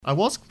I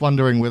was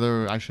wondering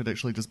whether I should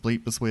actually just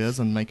bleep the swears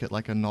and make it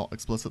like a not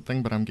explicit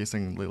thing, but I'm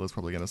guessing Leila's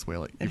probably going to swear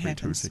like every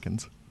 2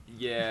 seconds.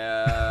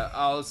 Yeah,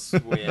 I'll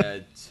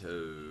swear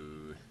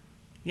too.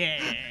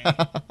 Yeah.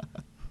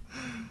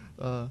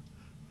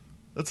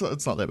 It's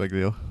not that big a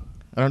deal.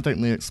 I don't think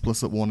the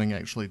explicit warning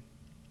actually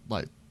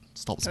like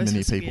stops many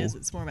people. Swears,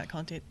 it's more about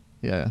content.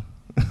 Yeah.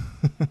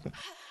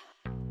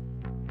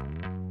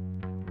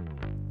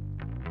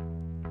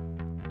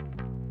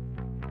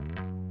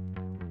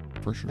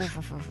 For sure.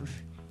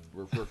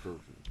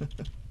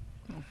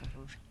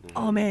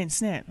 Oh man,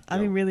 snap!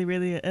 I've been really,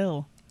 really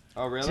ill.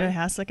 Oh, really? Do you know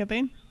how sick I've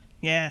been?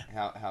 Yeah.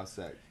 How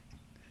sick?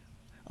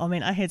 Oh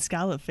man, I had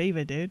scarlet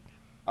fever, dude.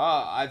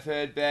 Oh, I've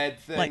heard bad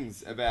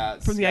things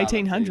about From the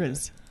scarlet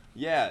 1800s. fever.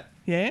 Yeah.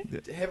 Yeah?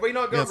 Have we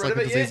not Yeah, got it's rid like of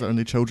a it disease yet? that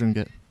only children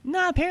get.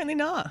 Nah, apparently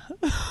not.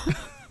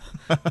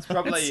 It's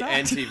probably It sucked.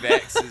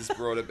 anti-vaxxers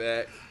brought it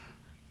back.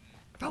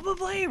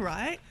 Probably,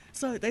 right?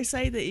 So they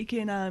say that you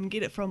can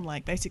get it from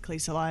like basically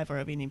saliva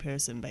of any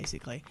person,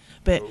 basically,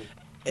 but Cool.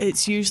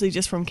 it's usually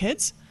just from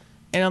kids.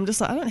 And I'm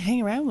just like, I don't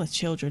hang around with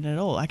children at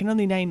all. I can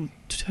only name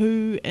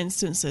 2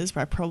 instances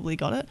where I probably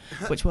got it,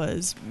 which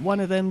was one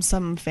of them,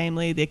 some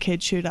family, their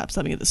kid chewed up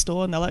something at the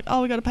store and they're like,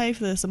 oh, we got to pay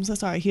for this. I'm so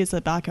sorry. Here's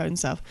the barcode and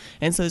stuff.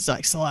 And so it's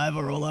like saliva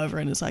all over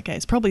and it's like, okay,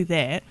 it's probably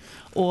that.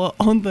 Or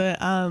on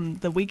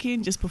the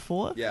weekend just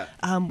before, Yeah.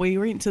 we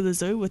went to the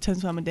zoo with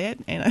Tim's mum and dad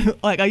and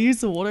I used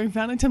the watering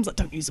fountain. Tim's like,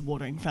 don't use the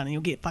watering fountain.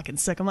 You'll get fucking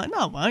sick. I'm like, no,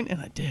 I won't.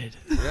 And I did.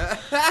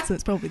 So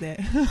it's probably that.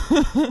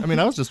 I mean,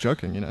 I was just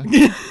joking, you know.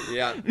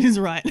 Yeah, He's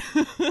right.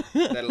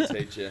 that'll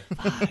teach you.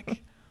 Fuck.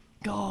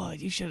 God,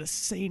 you should have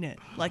seen it.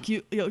 Like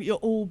you're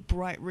all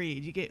bright red.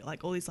 You get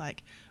like all these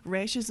like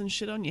rashes and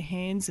shit on your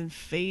hands and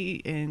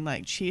feet and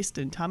like chest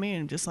and tummy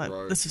and just like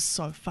Gross. this is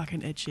so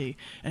fucking itchy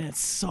and it's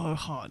so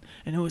hot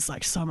and it was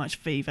like so much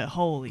fever.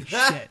 Holy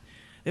shit.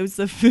 It was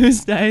the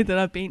first day that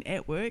I've been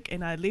at work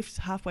and I left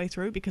halfway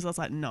through because I was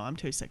like, no, I'm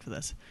too sick for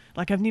this.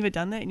 Like I've never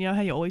done that and you know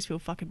how you always feel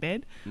fucking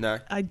bad? No.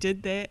 I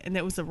did that and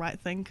that was the right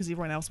thing because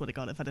everyone else would have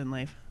got it if I didn't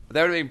leave.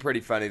 That would have been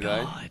pretty funny,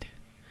 though. God.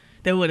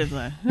 They would have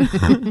though.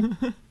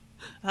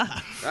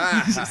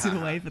 You just did a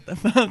wave at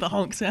the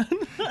honk sound.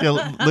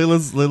 Yeah,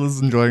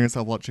 Leila's enjoying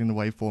herself watching the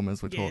waveform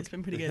as we Yeah, talk. it's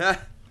been pretty good.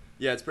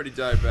 Yeah, it's pretty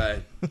dope, eh?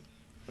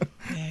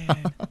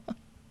 Man.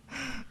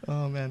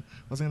 Oh man,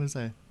 what was I going to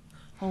say?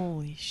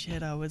 Holy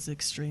shit, I was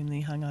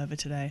extremely hungover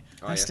today.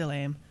 Oh, I yeah? still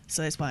am.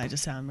 So that's why I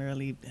just sound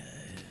really...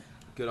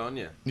 Good on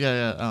you.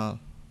 Yeah.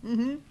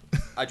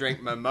 I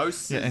drank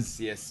mimosas Yeah, and-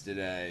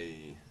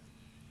 yesterday.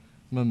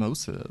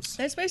 Mimosas.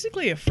 That's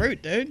basically a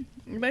fruit, dude.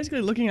 You're basically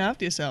looking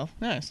after yourself.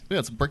 Nice. Yeah,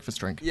 it's a breakfast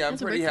drink. Yeah, I'm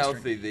That's a pretty breakfast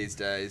healthy these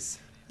days.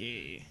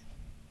 Yeah.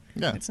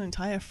 Yeah. It's an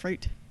entire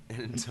fruit.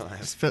 And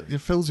It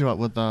fills you up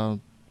with,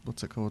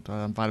 what's it called?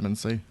 Vitamin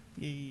C.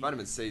 Yeah.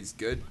 vitamin C is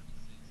good,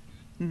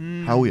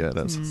 Hell yeah, it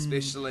is.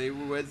 especially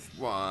with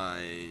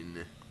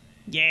wine.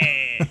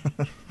 Yeah.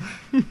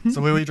 So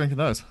where were you drinking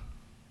those?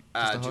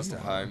 Just at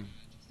at home? home.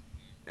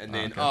 And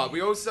then, okay.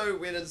 we also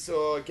went and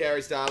saw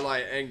Gary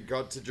Starlight and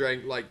got to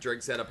drink, like,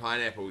 drinks out of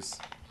pineapples.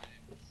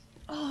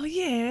 Oh,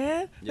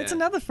 yeah. That's Yeah.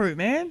 another fruit,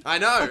 man. I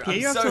know, Okay, I'm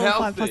you're so up to all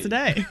 5 healthy. plus a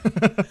day.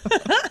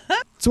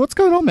 So what's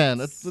going on, man?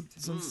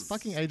 It's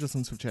fucking ages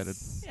since we've chatted.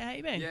 Yeah, how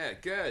you been? Yeah,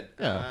 good.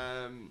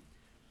 Yeah.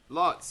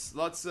 Lots.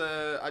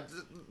 The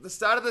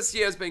start of this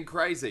year has been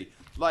crazy.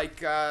 Like,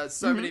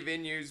 so many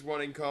venues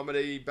wanting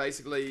comedy.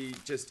 Basically,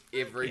 just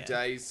every Yeah.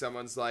 day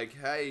someone's like,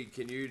 hey,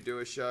 can you do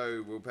a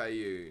show? We'll pay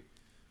you.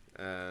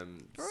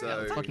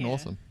 So, fuck Fucking yeah.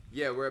 awesome.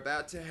 yeah, we're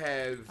about to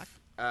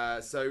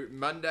have... so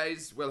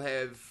Mondays we'll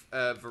have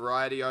a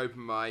variety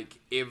open mic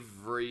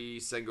every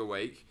single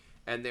week.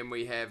 And then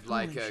we have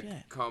like Holy a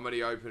shit.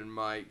 comedy open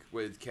mic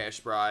with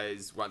cash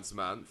prize once a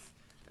month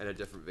at a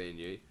different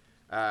venue.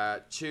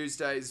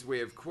 Tuesdays we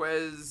have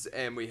quiz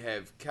and we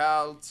have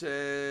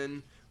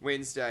Carlton.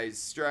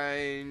 Wednesdays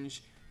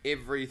Strange.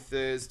 Every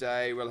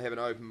Thursday we'll have an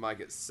open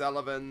mic at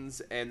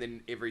Sullivan's, and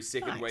then every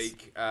second Nice.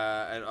 week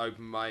an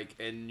open mic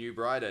in New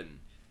Brighton,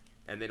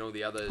 and then all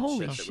the other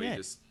Holy shit that we shit.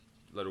 just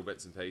little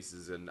bits and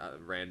pieces and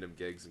random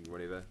gigs and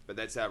whatever. But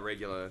that's our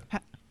regular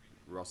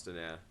roster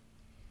now.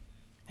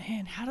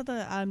 Man, how did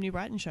the New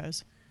Brighton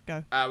shows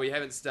go? We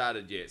haven't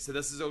started yet, so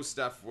this is all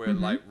stuff we're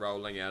like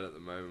rolling out at the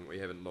moment. We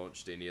haven't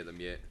launched any of them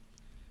yet.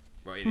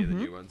 Well, any of the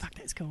new ones. Fuck,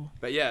 that's cool.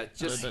 But yeah,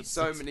 just that's-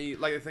 so many.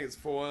 Like I think it's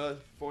four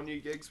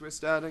new gigs we're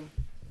starting.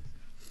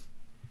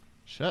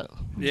 Shit.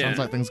 Yeah. Sounds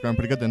like things are going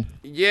pretty good then.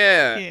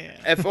 Yeah. Yeah.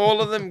 If all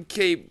of them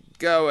keep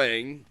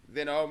going,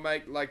 then I'll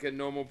make like a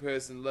normal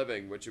person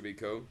living, which will be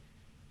cool.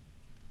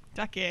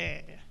 Fuck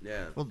yeah.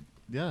 Yeah. Well,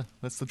 yeah,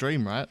 that's the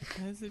dream, right?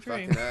 That's the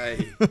dream.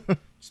 Fucking A.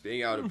 Just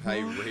being able to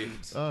pay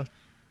rent. Oh,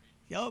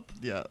 Yup.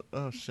 yeah.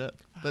 Oh, shit.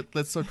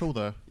 That's so cool,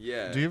 though.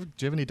 Yeah. Do you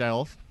have any day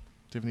off?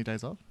 Do you have any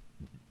days off?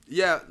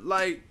 Yeah,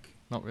 like,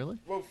 Not really?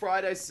 well,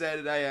 Friday,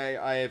 Saturday,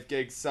 I have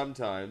gigs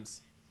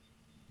sometimes.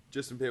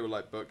 Just when people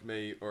like book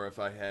me, or if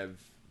I have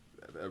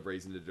a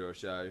reason to do a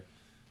show.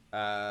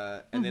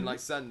 And then like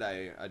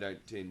Sunday, I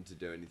don't tend to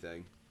do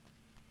anything.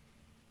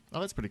 Oh,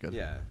 that's pretty good.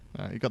 Yeah.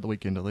 You got the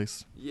weekend at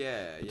least.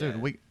 Yeah, But yeah.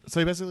 Dude, so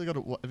you basically got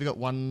have you got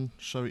one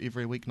show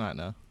every weeknight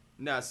now?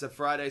 No, so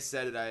Friday,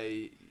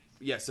 Saturday.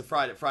 Yeah, so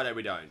Friday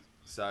we don't.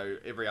 So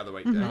every other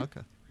weekday. Oh,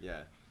 okay.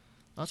 Yeah.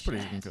 That's pretty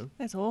Shit. fucking good.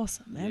 That's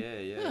awesome, man. Yeah,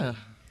 yeah. Yeah.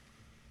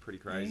 Pretty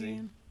crazy.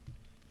 Man.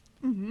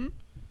 Mm-hmm.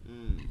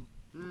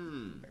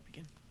 Mm. Where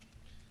begin?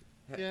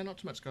 Yeah, not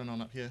too much going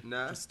on up here.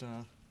 No? Just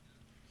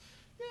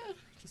yeah,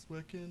 just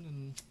working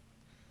and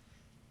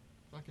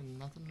fucking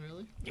nothing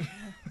really.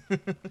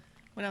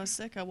 When I was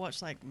sick, I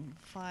watched like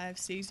 5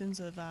 seasons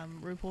of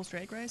RuPaul's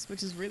Drag Race,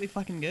 which is really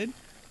fucking good.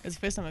 It's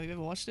the first time I've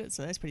ever watched it,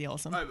 so that's pretty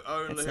awesome. I've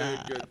only It's heard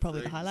good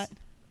probably things. the highlight.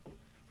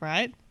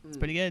 Right? It's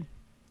pretty good.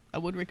 I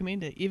would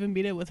recommend it. Even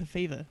better with a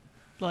fever.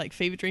 Like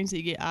fever dreams that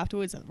you get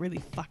afterwards are really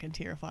fucking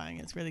terrifying.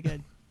 It's really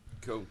good.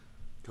 Cool.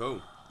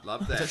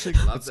 Love that. It's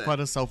actually Love it's that. quite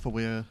a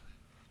self-aware.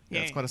 Yeah,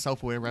 it's Yeah. quite a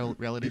self-aware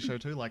reality show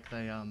too. Like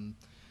they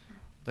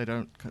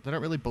don't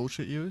really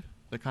bullshit you.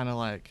 They're kind of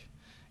like,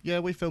 yeah,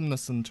 we filmed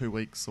this in 2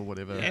 weeks or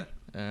whatever, Yeah.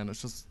 and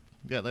it's just.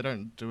 Yeah, they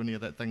don't do any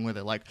of that thing where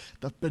they're like,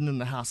 they've been in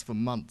the house for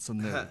months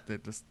and they're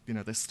just,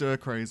 they're stir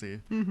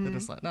crazy. They're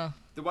just like, nah.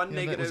 The one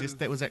yeah, negative.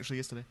 that was actually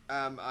yesterday.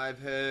 I've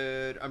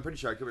heard. I'm pretty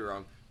sure I could be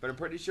wrong, but I'm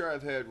pretty sure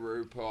I've heard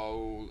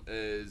RuPaul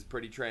is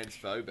pretty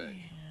transphobic.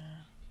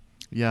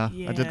 Yeah,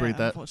 I did read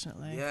that.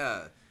 Unfortunately.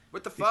 Yeah.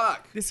 What the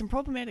fuck? There's some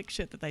problematic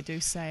shit that they do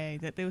say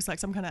that there was like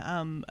some kind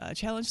of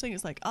challenge thing.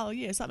 It's like, oh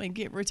yeah, something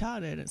get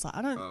retarded. It's like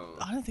I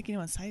don't think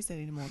anyone says that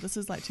anymore. This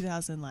is like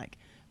 2000 like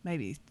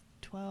maybe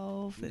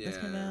 12 that this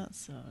came Yeah. out,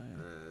 so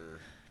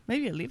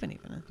maybe 11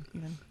 even.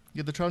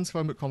 Yeah, the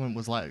transphobic comment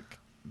was like,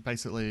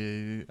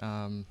 basically,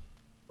 Or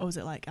was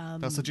it like they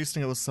were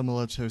suggesting it was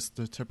similar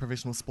to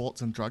professional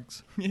sports and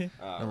drugs. yeah.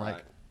 Oh, They're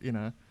right.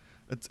 like,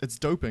 it's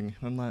doping.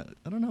 I'm like,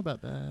 I don't know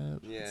about that.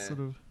 Yeah. It's sort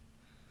of,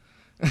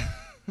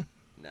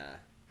 Nah.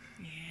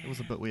 it was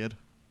a bit weird.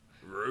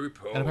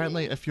 RuPaul. And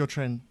apparently, if you're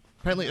trans,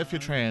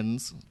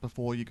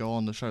 before you go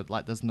on the show,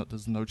 like there's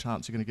no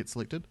chance you're gonna get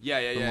selected. Yeah,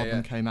 A lot of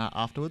them came out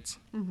afterwards.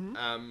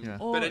 Yeah.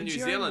 Or But in New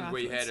during Zealand,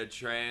 we afterwards. had a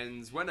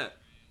trans winner.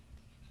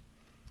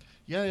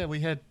 Yeah, we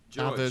had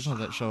our George. version of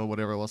that show or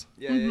whatever it was.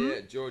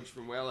 Yeah. George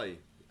from Welly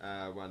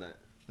won it.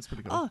 It's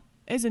pretty good. Oh,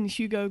 as in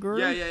Hugo Guru.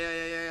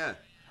 Yeah.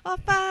 Oh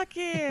fuck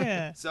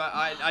yeah. So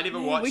I never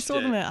Yeah, watched we saw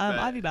it. them at but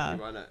Ivy Bar. he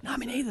won it, No,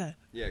 me so- neither.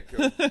 Yeah,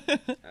 cool.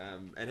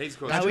 And he's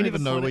called. I we didn't never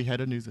even know thought we it- had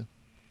a New Zealand.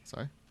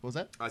 Sorry, what was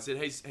that? I said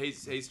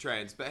he's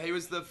trans, but he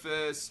was the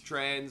first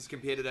trans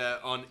competitor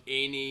on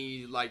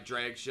any like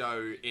drag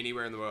show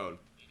anywhere in the world,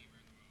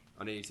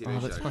 on any TV Oh,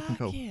 that's show, fucking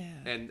cool. Yeah.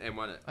 and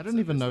won it. I didn't So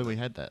even know first we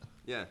time. had that.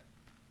 Yeah,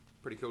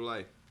 pretty cool,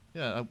 eh?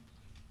 Yeah,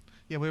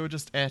 we were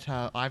just at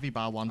Ivy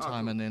Bar one Oh,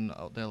 time, cool. and then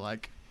they're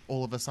like,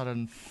 all of a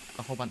sudden,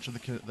 a whole bunch of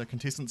the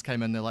contestants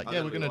came in. They're like, Oh, yeah,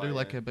 that'd we're be gonna do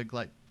why, like yeah. a big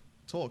like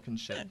talk and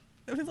shit.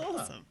 Yeah, it was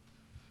awesome.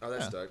 Oh,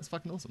 that's Yeah, dope. it's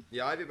fucking awesome.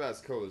 Yeah, Ivy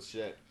Bar's cool as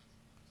shit.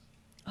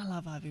 I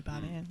love Ivy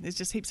Bar, man. There's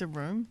just heaps of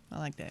room. I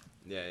like that.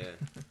 Yeah.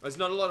 There's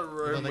not a lot of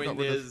room they when got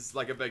rid of- there's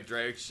like a big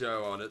drag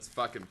show on. It's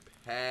fucking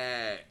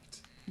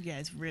packed. Yeah,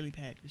 it's really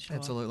packed for sure.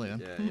 Absolutely.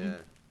 Yeah.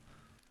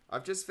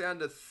 I've just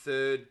found a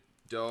third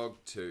dog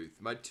tooth.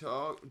 My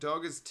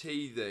dog is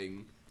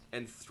teething,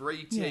 and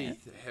 3 Yeah.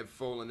 teeth have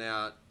fallen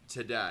out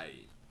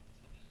today.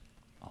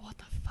 Oh, what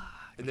the fuck?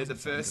 And they're the doesn't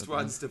sound first good, man.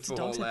 ones to Do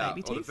dogs fall have out.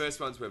 baby Or the teeth? first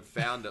ones we've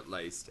found at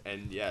least.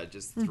 And yeah,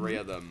 just 3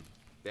 of them.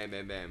 Bam,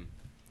 bam, bam.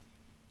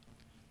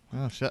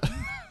 Oh shit.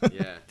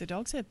 Yeah. Do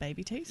dogs have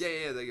baby teeth?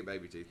 Yeah, they get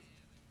baby teeth.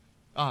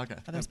 Oh, okay.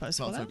 Are they supposed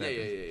to Not fall so out? bad.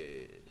 Yeah.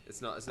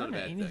 It's not I a don't know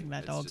bad anything thing. about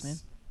It's dogs, just, man.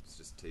 It's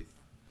just teeth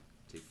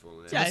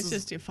falling out. Yeah, This it's is-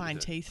 just your fine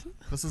is it? teeth.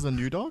 This is a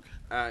new dog.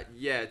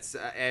 Yeah, it's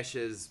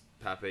Ash's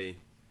puppy.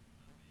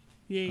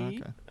 Yeah.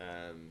 Okay.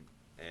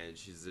 And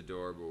she's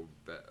adorable,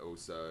 but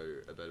also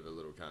a bit of a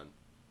little cunt.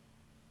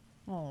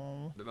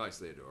 Oh, But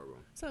mostly adorable.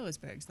 so is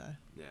Bergs though.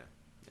 Yeah.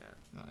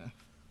 Oh, yeah.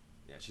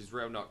 Yeah, she's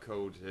real not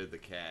cool to the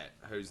cat,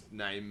 whose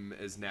name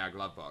is now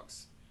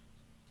Glovebox.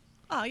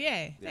 Oh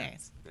yeah, Yeah.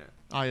 nice. Yeah.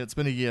 Oh, yeah. It's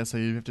been a year, so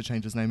you have to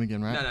change his name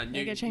again, right? No,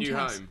 You gotta change new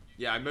house. home.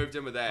 Yeah, I moved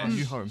in with Ash.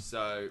 new home.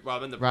 So, well,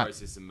 I'm in the Right.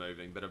 process of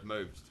moving, but I've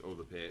moved all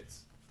the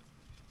pets.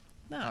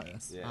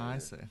 Nice. Yeah, I yeah.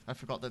 see. I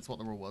forgot that's what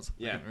the rule was.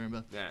 Yeah. I can't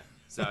remember. Yeah.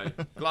 So,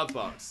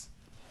 Glovebox.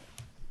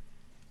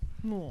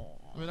 Aw.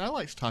 I mean, I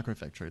liked Taco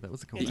Factory. That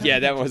was a cool name. Yeah,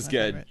 that was My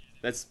good. favourite.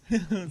 That's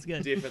That's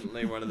good.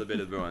 definitely one of the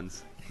better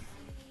ones.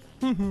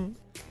 This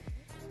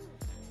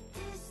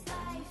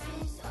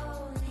life is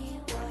only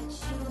what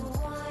you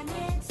want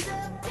it to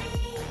be,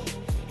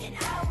 and I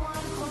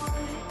want more.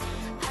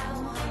 I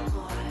want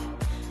more.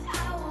 I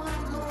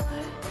want more.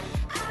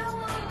 I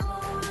want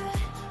more.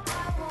 I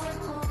want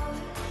more.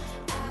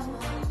 I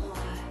want more.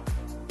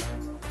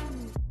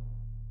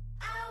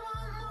 I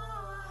want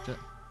more. Shit.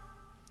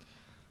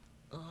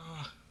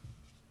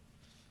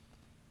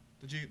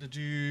 Did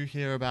you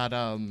hear about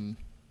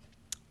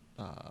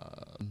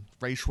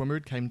Ray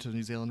Schwimmerd came to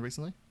New Zealand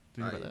recently?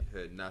 Did you I hear about that?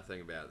 heard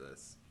nothing about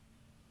this.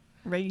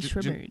 Ray Do you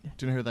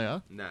Schwimmerd. know who they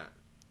are? Nah.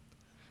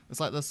 It's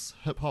like this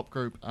hip hop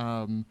group.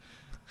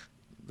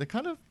 They're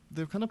kind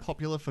of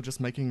popular for just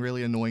making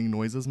really annoying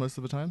noises most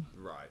of the time.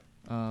 Right.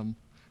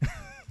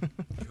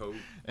 Cool.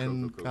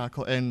 and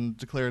cool. and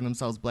declaring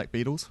themselves Black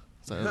Beatles.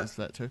 So there's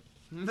that too.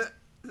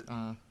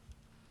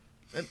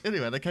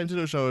 Anyway, they came to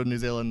do a show in New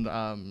Zealand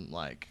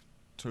like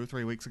 2 or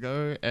 3 weeks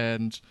ago,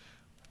 and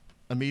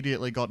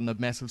immediately got in a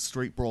massive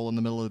street brawl in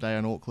the middle of the day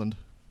in Auckland.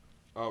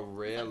 Oh, Like 4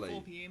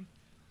 really? p.m.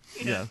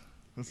 Yeah,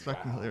 it's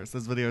fucking hilarious.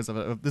 There's videos of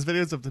it. There's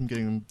videos of them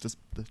getting just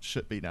the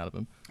shit beaten out of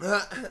them,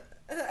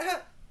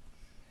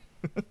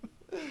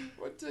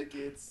 What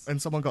tickets?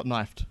 and someone got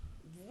knifed.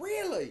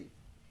 Really?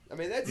 I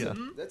mean, that's Yeah.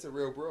 that's a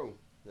real brawl.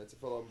 That's a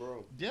full-on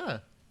brawl. Yeah.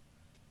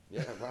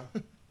 Yeah, wow.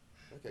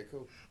 Okay,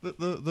 cool.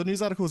 The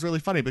news article was really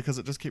funny because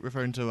it just kept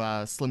referring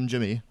to Slim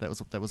Jimmy. That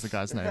was the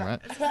guy's name, right?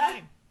 That's the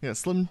name. Yeah,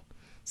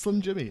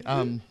 Slim Jimmy.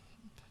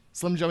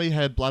 Slim Jimmy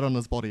had blood on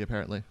his body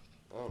apparently.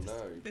 Oh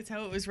no. That's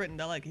how it was written.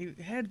 They're like, he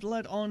had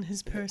blood on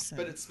his person.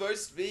 But it's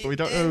supposed to be But we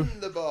don't in know-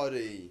 the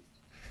body.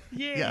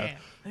 yeah.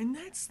 And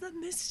that's the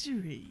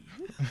mystery.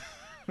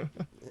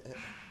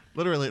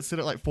 Literally, it said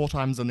it like 4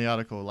 times in the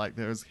article. Like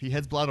he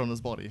has blood on his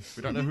body.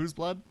 We don't know whose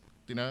blood,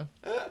 do you know?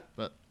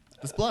 But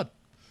there's blood.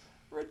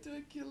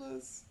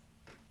 Ridiculous.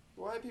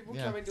 Why are people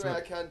Yeah, coming to so-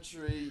 our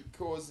country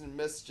causing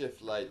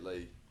mischief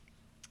lately?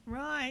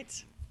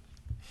 Right.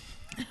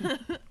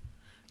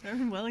 They're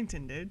in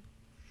Wellington, dude.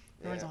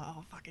 Everyone's Yeah. like,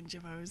 oh, fucking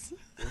jibbos.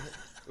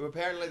 Well,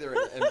 apparently they're in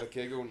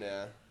Invercargill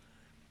now.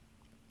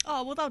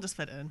 Oh, well, they'll just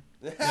fit in.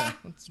 Yeah,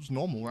 that's just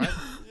normal, right?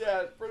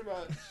 Yeah, pretty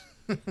much.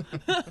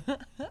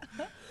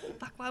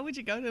 Fuck, why would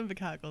you go to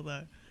Invercargill,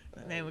 though?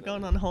 Like, man, we're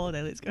going on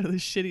holiday. Let's go to the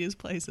shittiest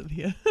place of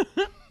here.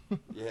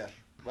 Yeah.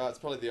 Well, it's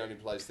probably the only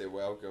place they're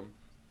welcome.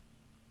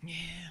 Yeah.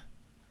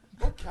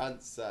 What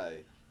can't say?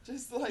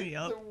 Just like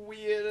Yup. the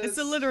weirdest. It's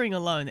the littering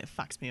alone that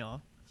fucks me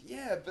off.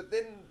 Yeah, but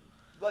then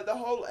like the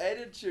whole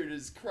attitude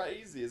is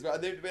crazy as well.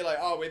 And then to be like,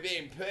 oh, we're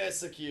being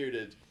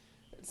persecuted.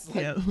 It's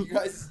like Yeah. you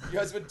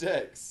guys were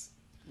dicks.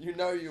 You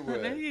know you were.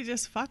 But maybe you're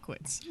just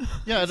fuckwits.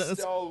 Yeah,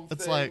 Stole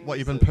it's like what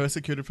you've been things and-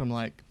 persecuted from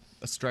like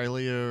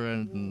Australia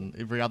and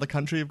every other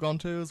country you've gone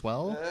to as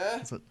well.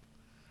 Yeah. So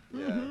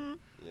Yeah.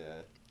 Yeah.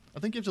 I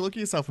think you have to look at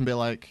yourself and be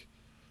like,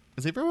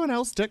 is everyone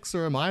else dicks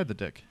or am I the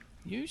dick?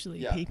 Usually,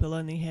 Yeah. people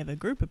only have a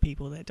group of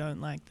people that don't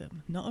like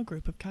them, not a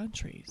group of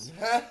countries.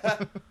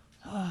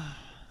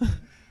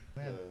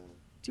 Do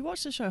you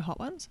watch the show Hot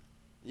Ones?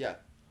 Yeah.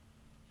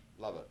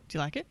 Love it. Do you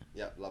like it?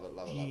 Yeah, love it,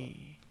 love it, Yeah. love it.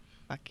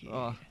 Fuck yeah.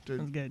 Oh, dude.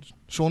 Sounds good.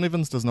 Sean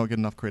Evans does not get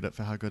enough credit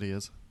for how good he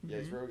is. Yeah,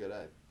 he's real good,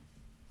 eh?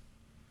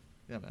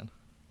 Yeah, man.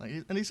 Like,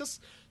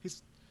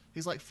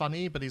 he's like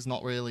funny, but he's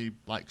not really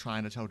like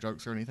trying to tell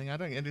jokes or anything. I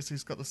don't. And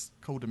he's got this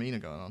cool demeanor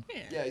going on.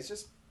 Yeah. Yeah, he's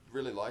just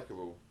really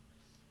likable.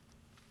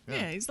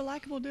 Yeah, he's a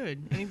likable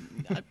dude. And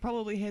he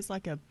probably has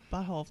like a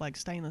butthole of like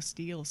stainless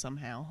steel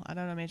somehow. I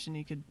don't imagine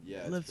he could Yeah,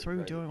 it's live pretty through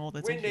crazy. doing all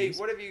this. Wendy, interviews.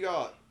 what have you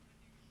got?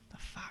 the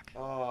fuck?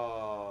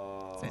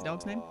 Oh. Is that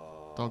dog's name?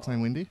 Dog's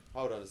name Wendy.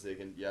 Hold on a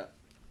second. Yeah.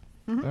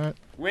 All right,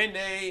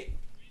 Wendy.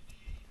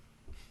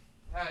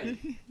 Hey.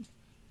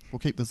 we'll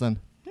keep this in.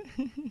 Now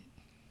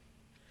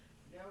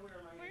where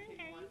am I going to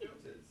keep my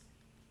filters?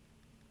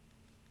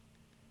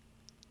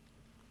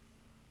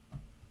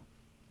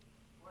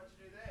 Why'd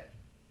you do that?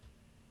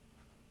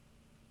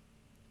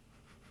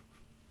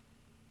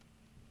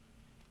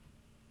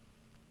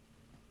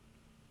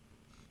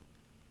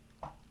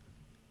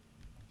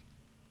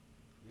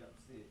 You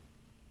upset?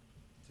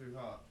 Too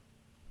hot.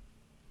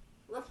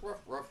 Ruff, ruff,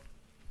 ruff.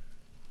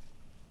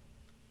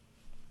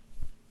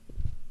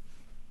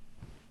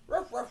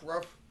 Ruff, ruff,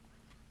 ruff.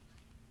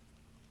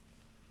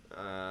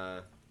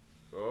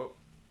 Oh.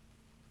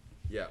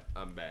 Yeah,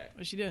 I'm back.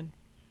 What's she doing?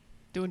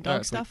 Doing Alright,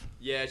 dog sweet. stuff?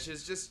 Yeah,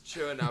 she's just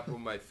chewing up all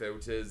my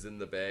filters in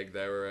the bag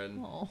they were in.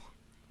 Oh.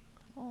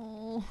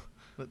 Oh.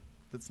 But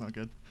that's not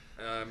good.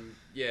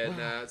 Yeah,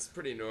 nah, it's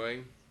pretty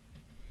annoying.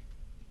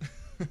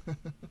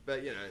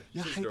 But, you know,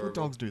 Yeah, I she's hate when adorable.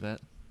 dogs do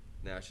that.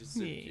 Nah, she's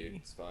super Yeah. cute.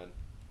 It's fine.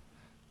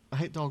 I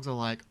hate dogs are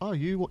like, oh,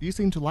 you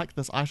seem to like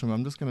this item.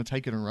 I'm just gonna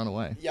take it and run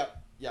away. Yep.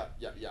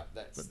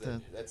 That's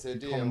But that's her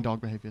deal. common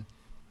dog behavior.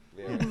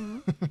 Yeah.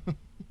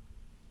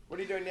 What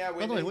are you doing now, By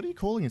Wendy? the way, what are you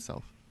calling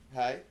yourself?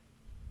 Hey?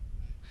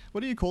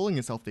 What are you calling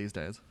yourself these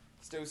days?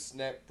 Still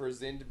Snap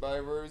presented by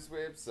Rose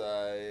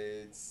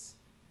Websites.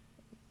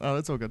 Oh,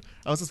 that's all good.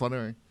 I was just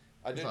wondering.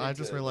 I, do So need I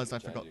just to realised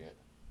look I at forgot. changing it.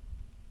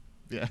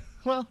 Yeah.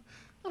 Well,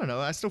 I don't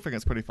know. I still think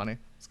it's pretty funny.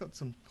 It's got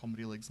some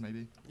comedy legs,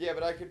 maybe. Yeah,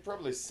 but I could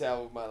probably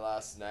sell my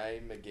last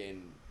name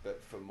again,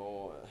 but for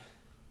more.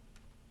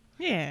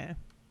 Yeah.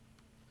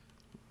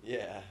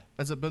 Yeah,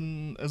 Has it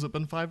been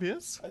 5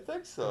 years? I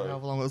think so.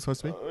 However long it was supposed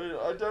to be?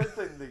 I don't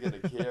think they're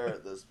going to care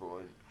at this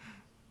point.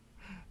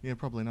 Yeah,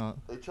 probably not.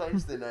 They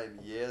changed their name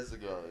years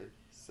ago,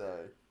 so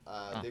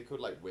they're called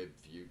like Web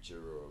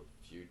Future or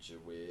Future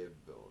Web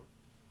or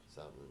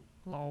something.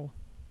 Lol.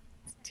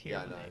 It's Yeah, I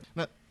terrible. know. name.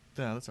 No,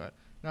 yeah, that's right.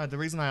 No, the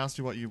reason I asked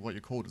you what you're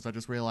called is I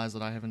just realized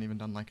that I haven't even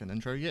done like an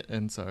intro yet,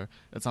 and so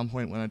at some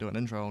point when I do an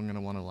intro, I'm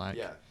gonna want to like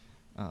Yeah,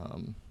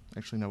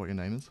 actually know what your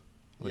name is.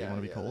 What yeah, you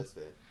want to be called? That's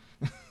fair.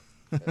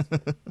 That's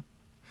fair.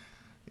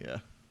 Yeah.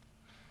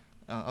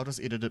 I'll just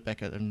edit it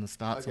back in the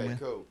start Okay, somewhere.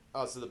 cool.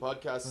 Oh, so the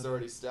podcast has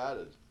already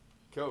started.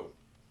 Cool.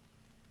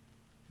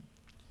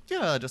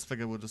 Yeah, I just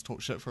figured we'll just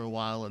talk shit for a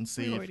while and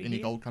see if already any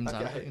did. gold comes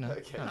out. Okay, You know.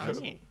 okay, No,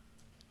 cool. Yeah.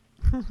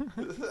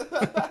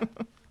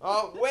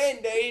 Oh,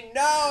 Wendy,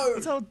 no!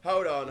 It's all-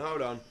 Hold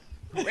on.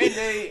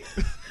 Wendy!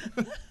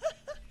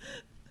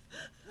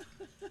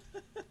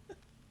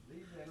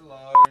 Leave that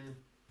alone.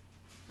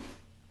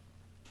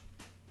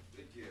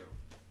 Thank you.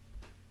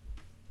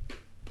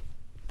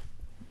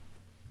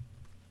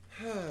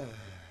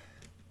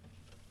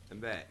 I'm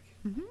back.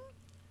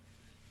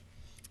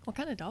 What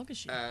kind of dog is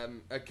she? A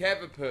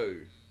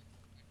Cavapoo.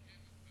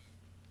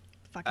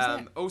 Fuck is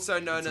that? Also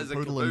known it's as a a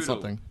poodle and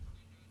caboodle. something.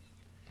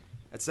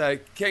 It's a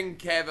King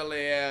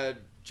Cavalier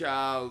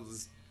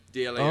Charles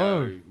Dealio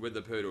Oh. with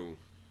the poodle.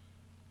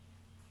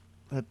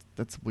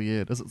 That's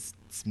weird. Is it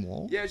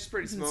small? Yeah, she's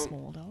pretty Is it a small.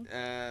 small dog?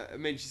 I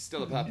mean, she's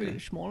still a puppy. Yeah,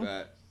 small.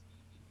 But,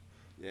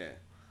 yeah.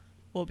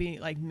 Or be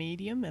like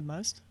medium at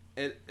most?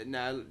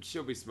 No,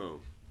 she'll be small.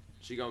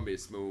 She gonna be a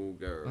small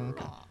girl.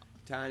 Okay.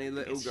 Tiny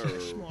little It's girl.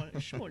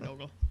 small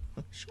dog.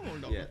 Small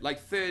dog. Yeah, like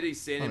 30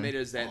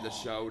 centimeters at the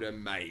shoulder,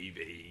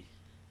 maybe.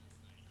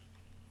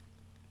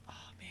 Oh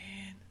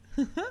man,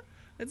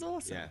 that's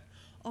awesome. Yeah.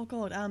 Oh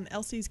god,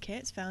 Elsie's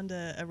cats found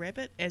a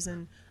rabbit, as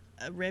in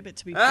a rabbit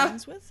to be Ah!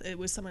 friends with. It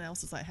was someone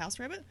else's like house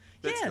rabbit.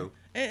 That's yeah, cool.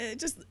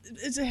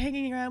 it's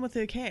hanging around with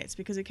her cats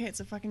because her cats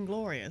are fucking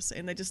glorious,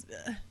 and they just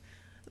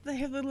they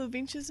have little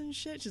adventures and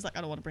shit. She's like,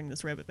 I don't want to bring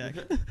this rabbit back.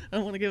 I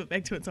don't want to give it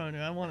back to its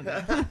owner. I want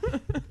it back.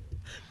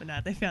 But nah,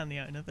 they found the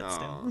owner. But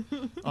still.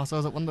 Oh, so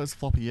is it one of those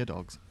floppy ear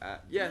dogs?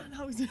 Yeah.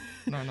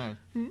 No, No,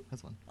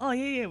 this one. oh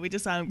yeah. We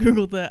just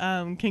googled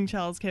the King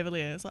Charles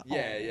Cavalier. It's like,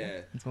 Yeah, oh,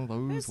 yeah. It's one of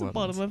those That's the ones.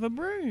 bottom of a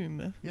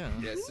broom. Yeah.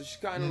 Yeah, so she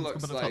kind Yeah, of it's got a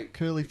looks bit of top like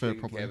curly a fur, King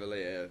probably.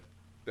 Cavalier,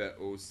 but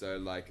also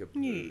like a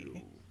Yeah.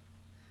 poodle.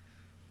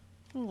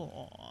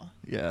 Aww.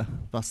 Yeah,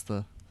 that's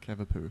the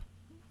Cavapoo.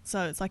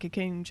 So it's like a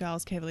King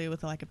Charles Cavalier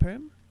with like a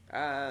perm.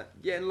 Yeah,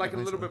 and like a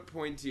That little makes bit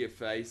pointier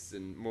face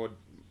and more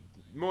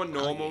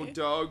normal yeah.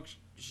 dog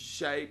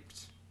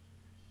shaped.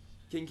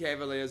 King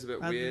Cavalier's a bit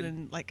Rather weird.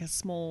 than like a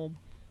small.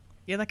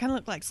 Yeah, they kind of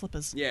look like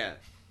slippers. Yeah,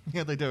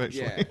 Yeah, they do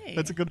actually. Yeah. Yeah.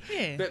 That's a good.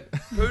 Yeah. but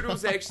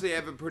poodles actually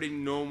have a pretty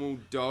normal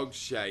dog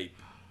shape,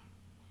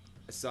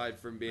 aside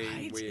from being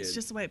Right? weird. It's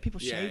just the way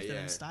people Yeah, shave them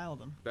yeah. and style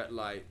them. But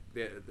like,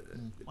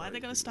 Why are they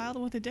going to style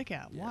them with their dick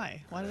out? Yeah.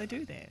 Why? Why do they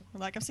do that?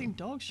 Like, I've seen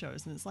dog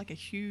shows and it's like a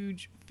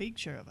huge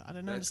feature of it. I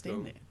don't That's understand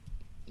cool.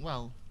 that.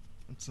 Well,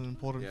 it's an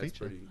important Yeah, it's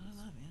feature. pretty. I don't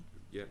know, man.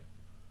 Yeah,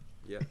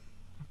 yeah,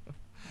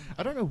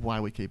 I don't know why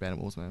we keep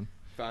animals, man.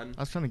 fun.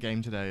 I was trying to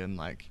game today and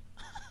like,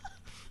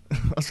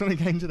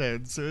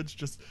 Serge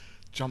just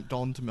jumped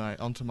onto my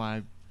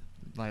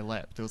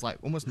lap. There was like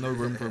almost no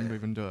room for him to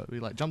even do it. He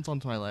like jumped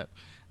onto my lap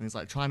and he's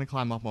like trying to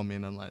climb up on me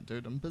and I'm like,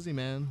 dude, I'm busy,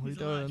 man. What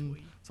He's are a you large doing? boy.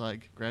 So I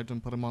like, grabbed him,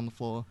 put him on the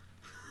floor.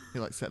 He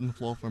like sat on the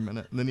floor for a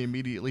minute and then he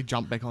immediately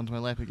jumped back onto my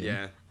lap again.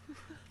 Yeah,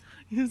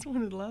 You just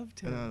wanted love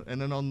to. And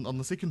then on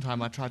the second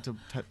time, I tried to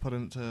put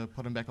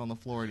him back on the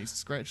floor, and he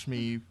scratched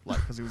me like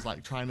because he was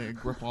like trying to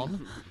grip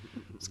on,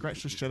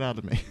 scratched the shit out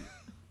of me.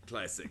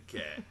 classic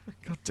cat.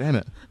 God damn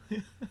it!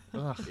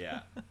 Ugh. Yeah,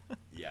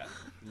 yeah.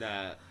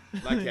 Nah,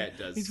 my cat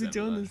does. He's been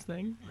similar. doing this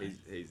thing.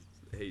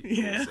 He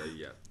Yeah. also,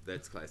 yeah,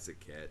 that's classic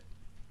cat.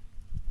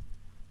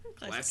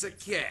 Classic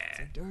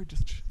cat. Dude,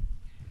 just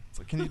it's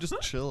like, can you just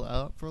chill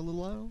out for a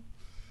little while?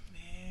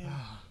 Man.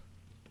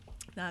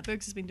 Nah,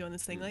 Bergs has been doing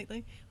this thing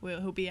lately where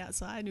he'll be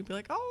outside and he'll be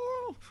like,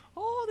 oh,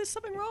 there's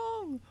something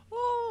wrong.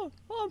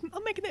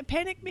 I'm making that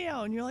panic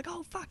meow. And you're like,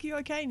 oh, fuck, you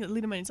okay? And you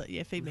let him in and he's like,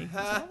 yeah, feed me. He's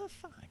like, what the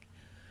fuck?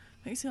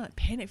 Makes you like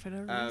panic for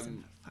no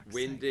reason. For fuck's sake.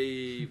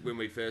 Wendy, when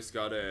we first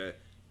got her,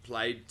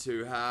 played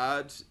too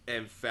hard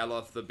and fell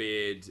off the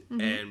bed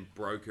and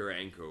broke her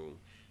ankle.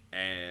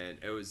 And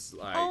it was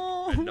like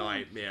Oh. a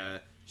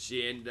nightmare.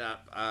 She ended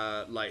up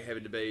like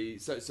having to be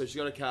so she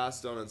got a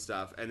cast on and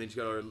stuff, and then she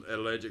got an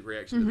allergic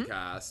reaction to the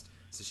cast,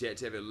 so she had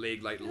to have her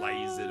leg like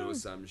lasered or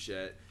some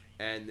shit.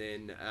 And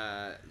then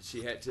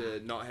she had to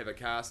not have a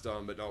cast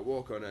on but not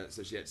walk on it,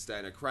 so she had to stay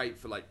in a crate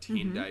for like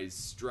 10 days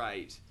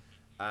straight.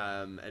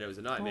 And it was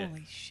a nightmare.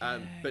 Holy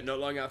shit. But not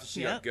long after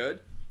she Yep. got good,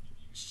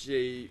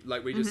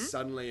 we just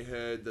suddenly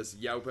heard this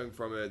yelping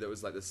from her that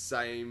was like the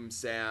same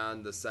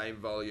sound, the same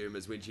volume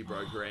as when she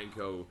broke her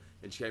ankle,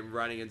 and she came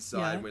running inside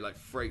Yeah. and we like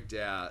freaked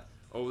out.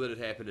 All that had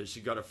happened is she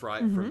got a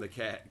fright from the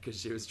cat because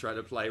she was trying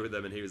to play with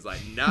him and he was like,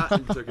 nah,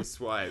 and took a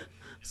swipe.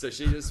 So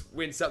she just,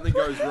 when something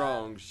goes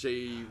wrong,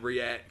 she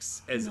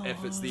reacts as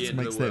if it's the No. end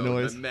of Makes the that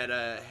world, noise. no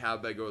matter how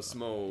big or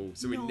small.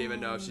 So we never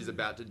know if she's No.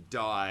 about to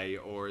die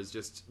or is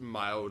just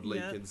mildly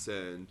Yep.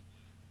 concerned.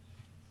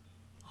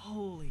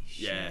 Holy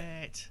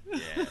Yeah. shit.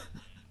 Yeah.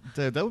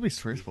 Dude, that would be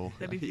stressful.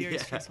 That'd be very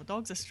Yeah. stressful.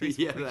 Dogs are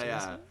stressful. Yeah, they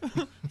creatures. are.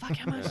 Fuck,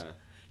 how much? Yeah.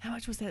 How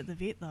much was that at the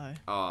vet though?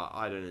 Oh,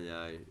 I don't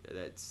know.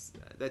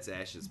 That's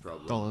Ash's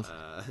problem. Dollars.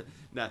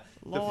 Nah,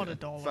 Lot the of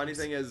dollars. funny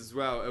thing is, as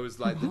well, it was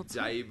like the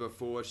day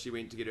before she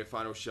went to get her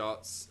final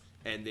shots,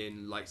 and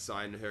then like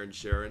sign her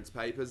insurance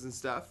papers and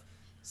stuff.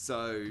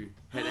 So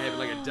had to have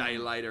like a day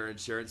later,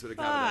 insurance would have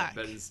covered it, Fuck.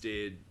 but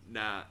instead,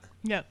 nah.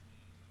 Yep.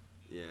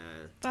 Yeah.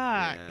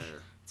 Fuck. Yeah.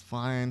 It's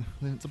fine.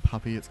 It's a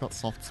puppy. It's got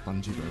soft,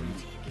 spongy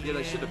bones. Yeah,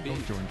 they should have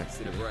been Joined it.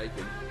 instead of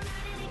breaking.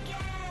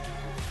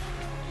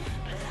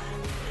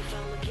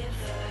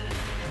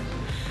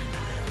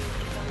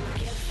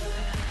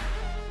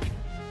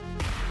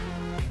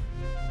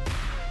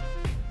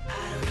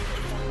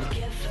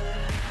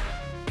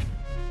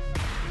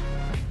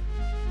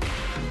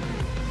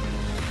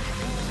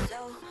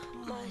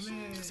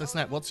 So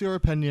Snap, what's your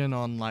opinion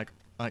on like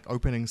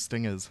opening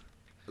stingers?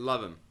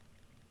 Love him.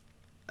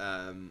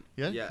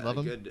 Yeah, love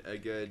 'em. A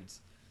good,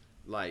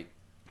 like,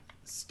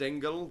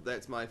 stingle.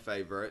 That's my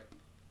favorite.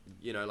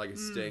 You know, like a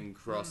sting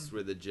crossed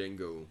with a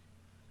jingle.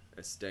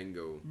 A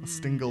stingle. A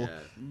stingle.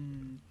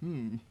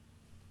 Yeah.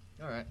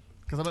 All right.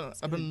 Because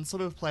I've been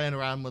sort of playing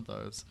around with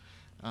those,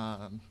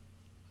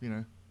 you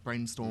know,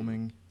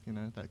 brainstorming, you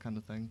know, that kind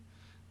of thing.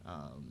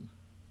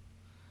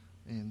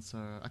 And so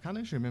I can't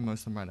actually remember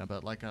most of them right now,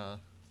 but like,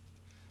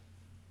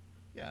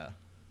 yeah,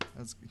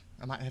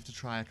 I might have to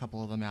try a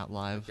couple of them out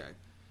live Okay.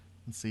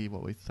 and see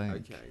what we think.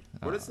 Okay.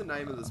 What is the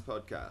name of this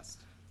podcast?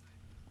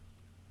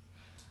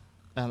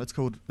 It's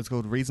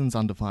called Reasons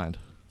Undefined.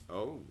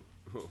 Oh.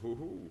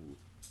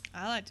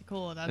 I like to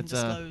call it It's,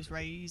 undisclosed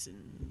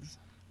reasons.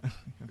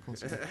 Of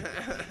course.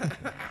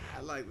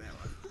 I like that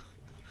one.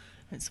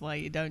 That's why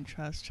you don't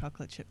trust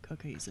chocolate chip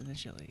cookies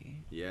initially.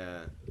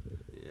 Yeah.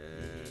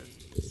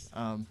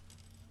 Yeah.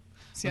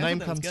 See, The I name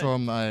thought that was comes good.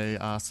 from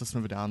a System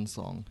of a Down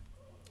song.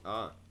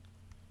 Ah.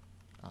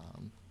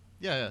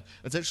 Yeah.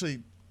 It's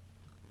actually,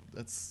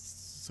 it's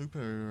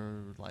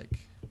super like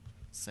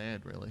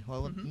sad, really.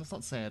 Well, it's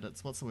not sad.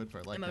 It's what's the word for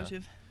it? Like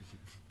Emotive.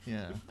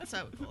 yeah. That's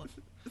how we call it.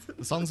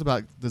 The song's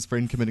about this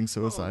friend committing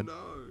suicide.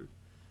 Oh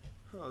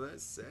no. Oh,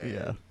 that's sad.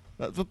 Yeah.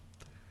 But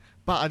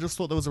I just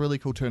thought that was a really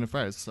cool turn of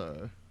phrase,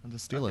 so I'm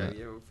just stealing Okay, it.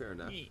 yeah, well, fair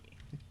enough. Yeah.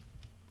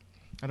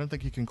 I don't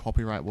think you can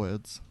copyright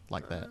words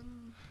like that.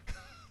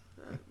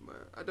 Well,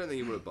 I don't think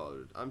he would have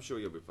bothered. I'm sure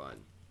you'll be fine.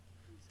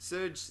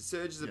 Serge is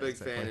a Yeah, big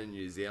fan exactly. in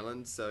New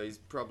Zealand, so he's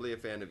probably a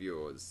fan of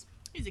yours.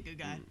 He's a good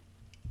guy.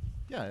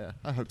 Yeah.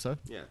 I hope so.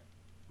 Yeah.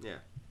 Yeah.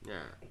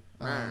 Yeah.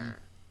 Um,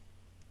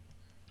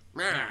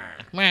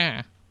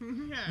 Meh.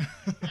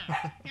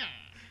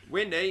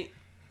 Wendy.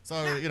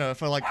 So, you know,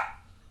 for like...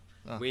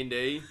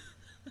 Wendy.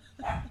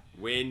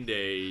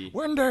 Wendy.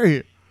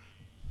 Wendy!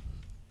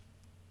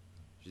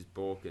 She's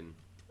balking.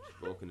 She's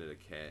balking at a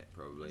cat,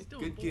 probably. She's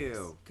doing Good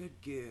girl. balks.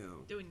 Good girl.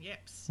 Doing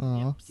yips.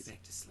 Aw. Get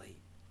back to sleep.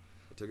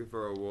 I took her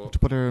for a walk. To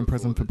put her in before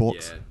prison for this-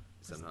 balks. Yeah,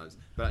 sometimes.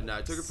 But no,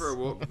 I took her for a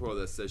walk before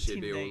this, so she'd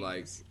 10 be all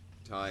like days.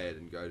 tired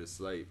and go to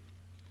sleep.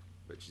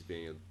 But she's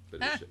being a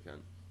bit of a shit cunt.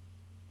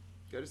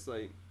 Go to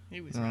sleep.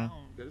 He was Yeah.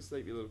 wrong. Go to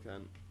sleep, you little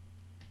cunt.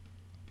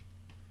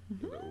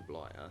 You little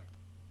blighter.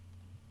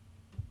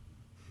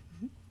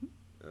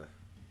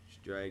 She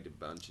dragged a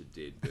bunch of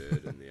dead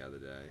bird in the other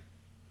day.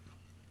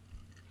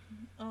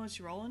 Oh, is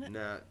she rolling it?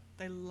 Nah,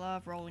 They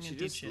love rolling she in dead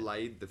just shit.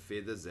 laid the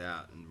feathers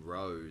out in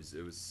rows.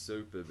 It was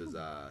super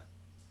bizarre.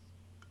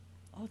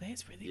 Oh,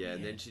 that's really Yeah, weird.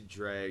 and then she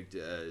dragged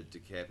a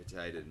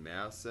decapitated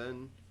mouse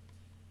in.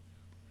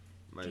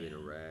 Might have been a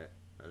Damn. rat.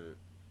 I don't know.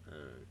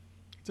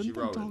 Didn't she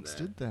the rolled in dogs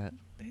that. did that?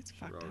 That's She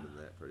fucked rolled up. in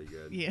that pretty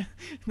good. Yeah,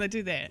 they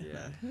do that.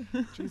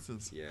 Yeah.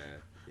 Jesus. Yeah,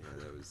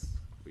 that was...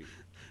 We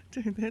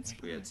Dude, that's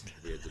we had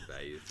fucked. to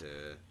bathe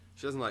her.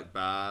 She doesn't like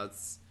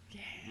baths.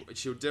 Yeah.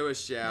 She'll do a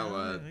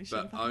shower, No, she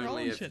but can fucking roll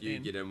only and if shit you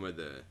then. get in with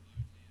her.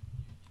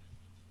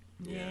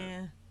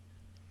 Yeah.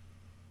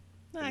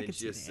 No, And I then can she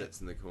see just that.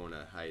 sits in the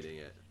corner hating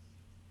it.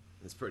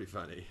 It's pretty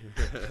funny.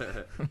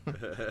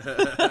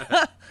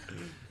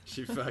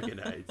 She fucking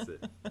hates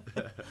it.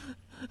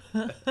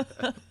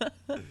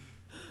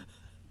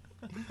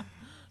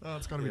 Oh,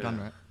 it's got to be done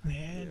right.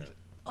 Man. Yeah.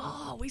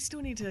 Oh, we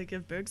still need to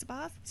give Bergs a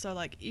bath. So,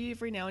 like,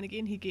 every now and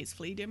again, he gets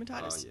flea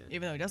dermatitis. Oh, yeah.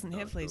 Even though he doesn't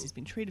have Oh, fleas, cool. he's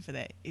been treated for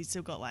that. He's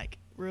still got, like,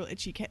 real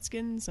itchy cat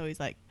skin. So, he's,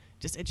 like,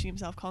 just itching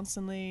himself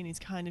constantly. And he's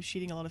kind of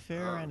shedding a lot of fur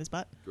Oh. around his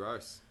butt.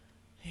 Gross.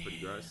 Pretty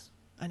Yeah. gross.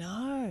 I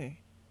know.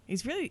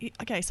 He's really.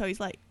 Okay, so he's,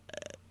 like.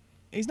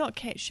 He's not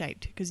cat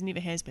shaped because he never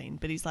has been,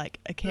 but he's like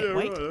a cat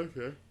weight.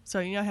 okay.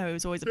 So you know how he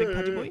was always a big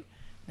pudgy boy?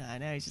 No,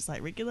 he's just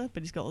like regular,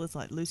 but he's got all this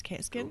like loose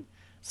cat skin. Cool.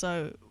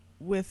 So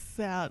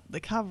without the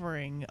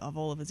covering of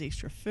all of his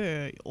extra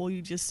fur, all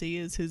you just see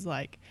is his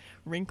like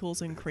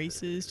wrinkles and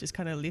creases just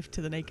kind of left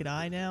to the naked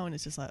eye now, and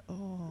it's just like,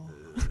 oh,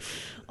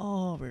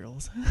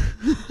 riddles.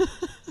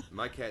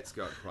 My cat's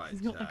got quite.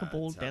 He's got like a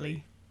bald tubby.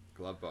 belly.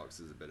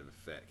 Glovebox is a bit of a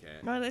fat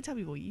cat. No, that's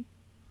Tubby Boy.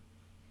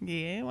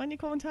 Yeah, why don't you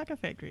call him Taco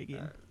Factory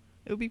again? Uh,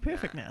 It would be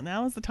perfect now.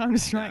 Now is the time to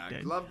strike, Nah,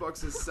 dude.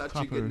 Glovebox is such a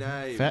Taco good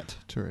name.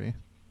 Factory.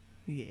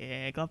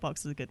 Yeah, Glovebox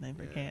is a good name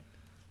for a Yeah. cat.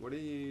 What are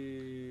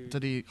you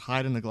Did he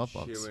hide in the glove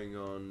box? chewing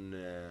on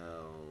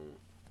now?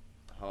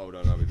 Hold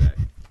on, I'll be back.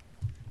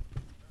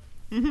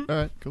 All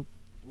right, cool.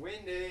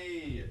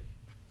 Wendy!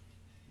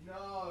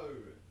 No!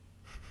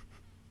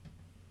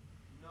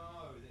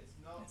 No, that's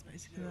not That's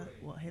basically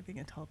what having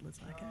a toddler's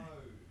like, eh?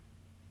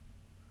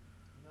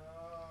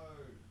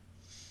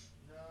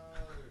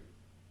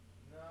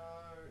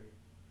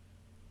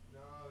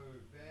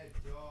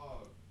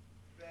 No,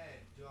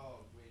 bad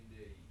dog,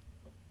 Wendy.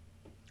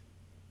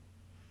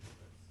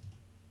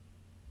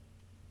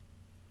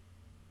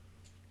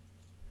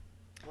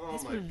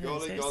 That's my what it is.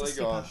 golly, That's the golly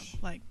step up. gosh.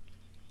 Like,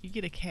 you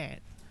get a cat,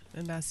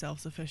 and they're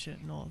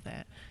self-sufficient and all of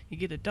that. You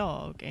get a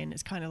dog, and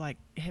it's kind of like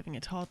having a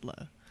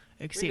toddler,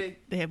 except Really?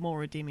 they have more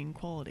redeeming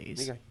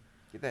qualities. There you go.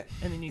 Get that.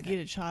 And then you get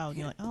a child, and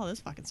you're like, oh, this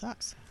fucking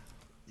sucks.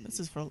 This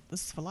is for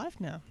life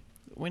now.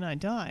 When I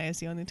die, it's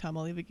the only time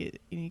I'll ever get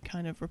any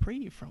kind of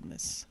reprieve from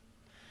this.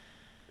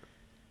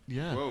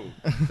 Yeah. Whoa,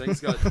 things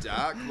got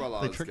dark while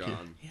I They was trick you.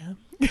 gone. Yeah.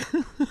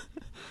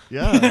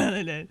 Yeah.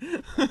 I know.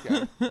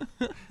 Okay,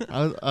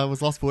 I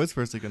was lost for words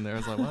for a second there. I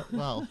was like, what?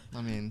 Well,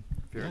 I mean,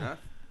 fair yeah. enough.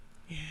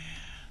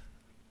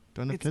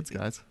 Don't have It's- kids,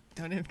 guys.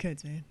 Don't have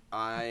kids, man.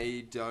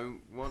 I don't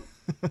want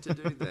to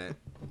do that.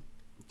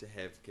 To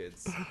have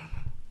kids.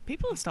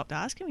 People have stopped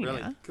asking me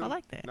Really? now. Cool. I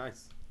like that.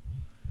 Nice.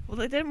 Well,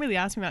 they didn't really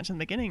ask me much in the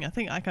beginning. I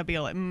think I could be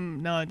like,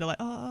 no. They're like,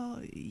 oh,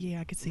 yeah,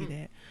 I could see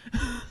that.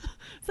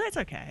 So that's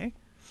okay.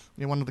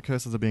 Yeah, one of the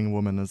curses of being a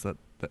woman is that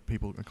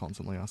people are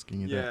constantly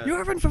asking you Yeah. that. You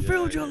haven't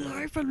fulfilled Yeah, your yeah.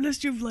 life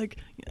unless you've like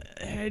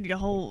had your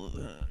whole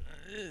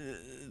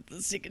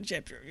the second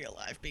chapter of your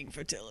life being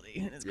fertility,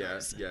 and it's Yeah,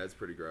 gross. yeah, it's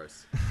pretty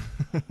gross.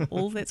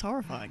 All that's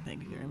horrifying.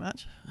 Thank you very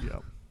much.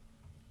 Yep.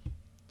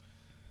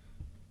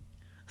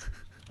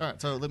 All right,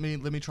 so let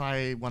me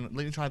try one.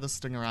 Let me try this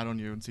stinger out on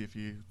you and see if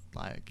you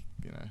like,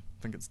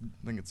 think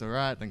it's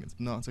alright, think it's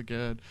not so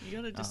good. You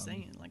gotta just Um,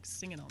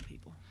 sing it on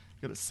people.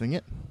 You gotta sing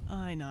it.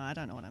 I know. I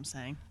don't know what I'm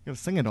saying. You gotta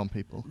sing it on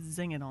people.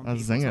 Zing it on Oh,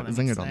 people. zing is it, what I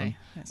zing meant it to on say. them.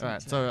 That's All what I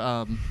right, said. so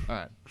all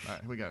right,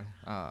 here we go.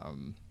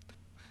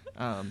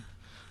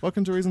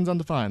 Welcome to Reasons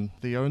Undefined,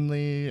 the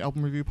only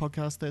album review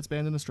podcast that's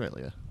banned in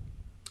Australia.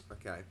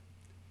 Okay.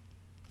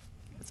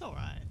 It's all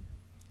right.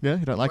 Yeah,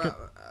 you don't like it?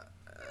 Well,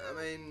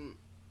 I mean,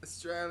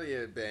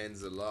 Australia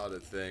bans a lot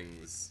of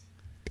things.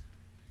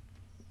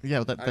 Yeah,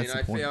 well, I that's mean,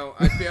 the point.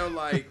 I feel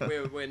like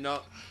we're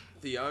not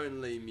the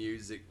only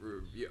music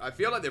review. I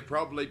feel like they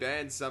probably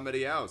banned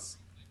somebody else.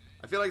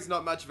 I feel like it's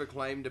not much of a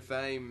claim to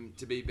fame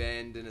to be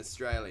banned in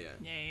Australia.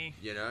 Yay.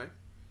 You know,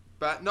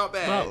 but not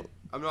bad. Well,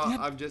 I'm not. yeah.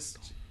 I'm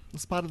just.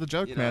 That's part of the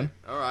joke, You know. man.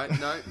 All right.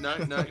 No.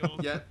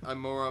 Yeah,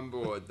 I'm more on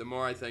board. The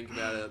more I think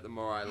about it, the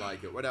more I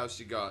like it. What else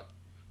you got?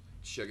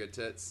 Sugar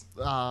tits.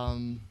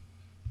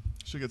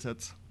 Sugar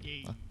tits.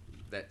 Yay.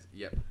 That.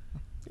 Yep.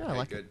 Yeah, I Okay,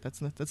 like good.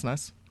 it. That's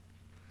nice.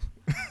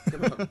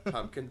 Come on,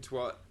 pumpkin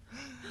twat.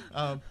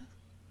 Um,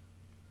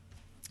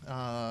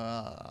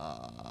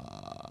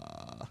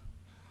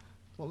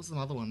 what was some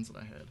other ones that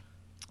I had?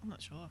 I'm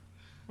not sure.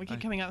 We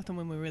keep coming up with them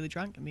when we're really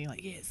drunk and being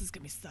like, "Yeah, this is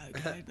gonna be so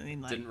good." And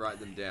then like, Didn't write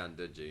them down,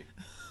 did you?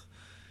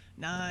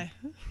 no,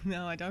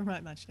 no, I don't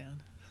write much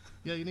down.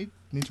 Yeah, you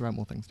need to write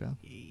more things down.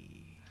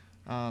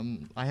 Yeah.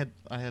 I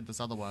had this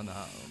other one.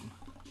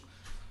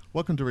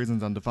 Welcome to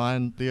Reasons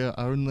Undefined, the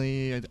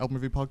only album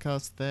review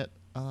podcast that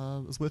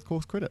is worth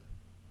course credit.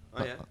 Oh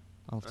But yeah.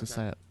 I'll have to Okay,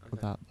 say it okay.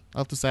 without. I'll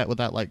have to say it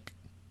without like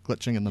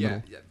glitching in the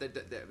Yeah, middle. yeah.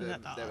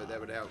 That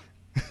would help.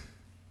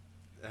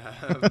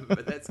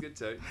 But that's good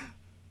too.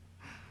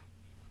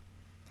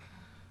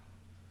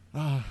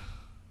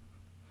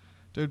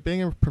 Dude,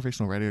 being a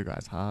professional radio guy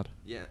is hard.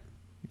 Yeah.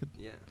 You could-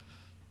 Yeah.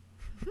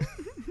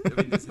 I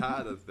mean, there's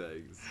harder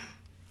things.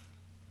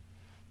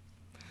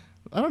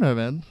 I don't know,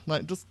 man.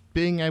 Like, just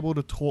being able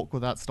to talk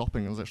without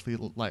stopping is actually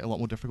like a lot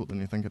more difficult than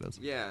you think it is.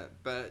 Yeah,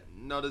 but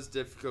not as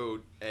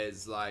difficult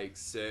as like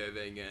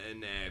serving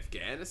in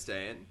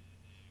Afghanistan.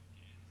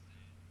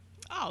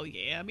 Oh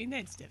yeah, I mean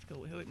that's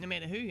difficult. No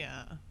matter who you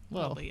are.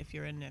 Well- Probably if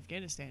you're in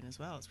Afghanistan as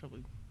well, it's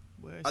probably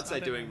worse. I'd say I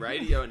don't doing know.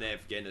 radio in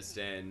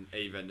Afghanistan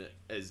even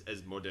is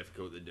more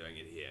difficult than doing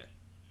it here.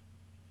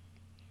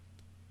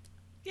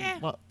 Yeah.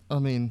 Well, I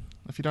mean,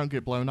 if you don't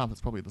get blown up, it's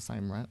probably the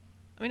same, right?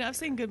 I mean, I've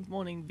seen Good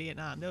Morning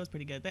Vietnam. That was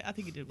pretty good. I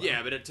think you did well.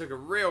 Yeah, but it took a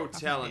real think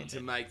talent they to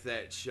did. make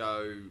that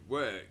show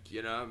work.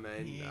 You know, I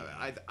mean,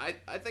 Yeah.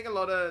 I think a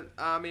lot of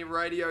army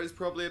radio is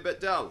probably a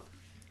bit dull.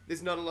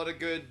 There's not a lot of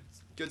good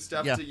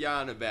stuff Yeah. to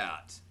yarn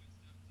about.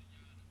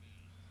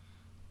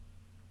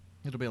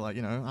 It'll be like,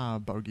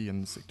 bogey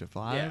in Sector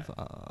 5,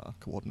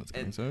 coordinates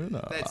coming And soon.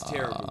 that's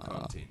terrible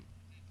content.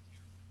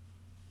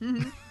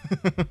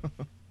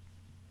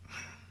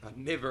 I'd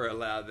never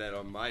allow that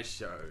on my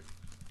show.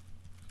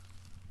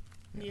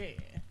 Yeah.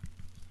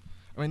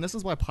 I mean, this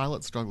is why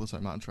pilots struggle so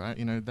much, right?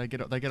 You know, they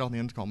get on the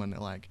intercom and they're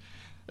like,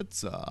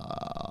 it's 5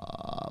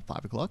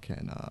 o'clock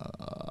and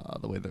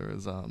the weather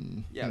is Yeah,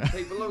 you know.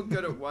 people are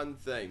good at one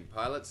thing.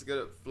 Pilots are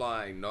good at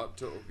flying, not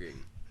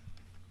talking.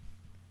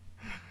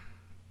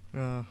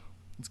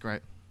 It's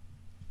great.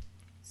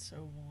 So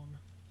warm.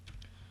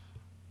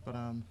 But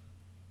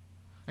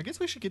I guess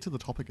we should get to the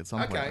topic at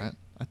some Okay. point,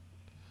 right?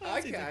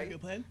 That seems like a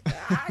good plan.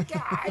 Okay.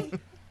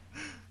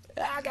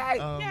 Okay.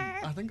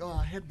 I think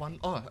I had one.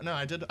 Oh no,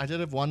 I did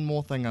have one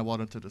more thing I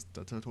wanted to just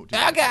to talk to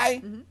you.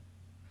 Okay.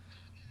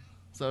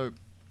 So,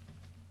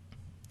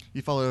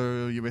 you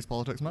follow U.S.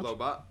 politics much? Little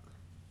butt.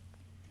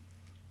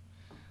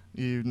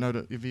 You know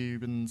that? Have you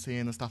been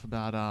seeing the stuff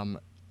about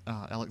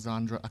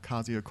Alexandra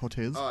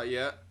Ocasio-Cortez? Oh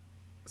yeah,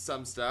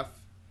 some stuff.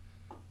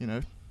 You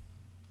know,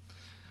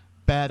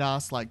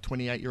 badass like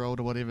 28-year-old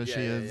or whatever Yeah,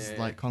 she yeah, is, yeah,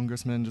 like yeah.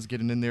 congressman, just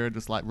getting in there,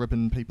 just like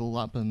ripping people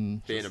up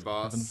and Being a just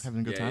boss.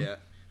 having a good time. Yeah.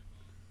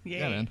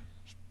 Yeah. man.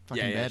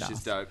 Fucking yeah, badass.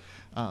 she's dope.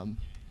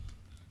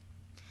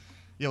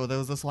 Yeah, well, there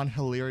was this one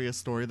hilarious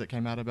story that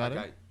came out about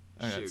Okay, it.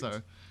 Okay, shoot.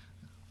 so.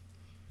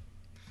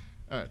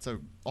 Alright, so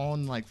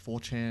on like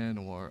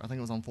 4chan, or I think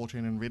it was on 4chan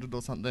and Reddit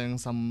or something,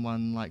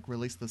 someone like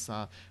released this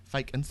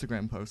fake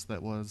Instagram post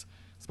that was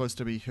supposed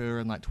to be her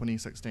in like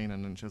 2016,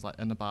 and then she was like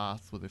in the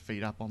bath with her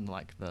feet up on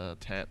like the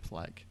tap,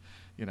 like,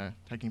 you know,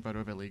 taking a photo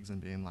of her legs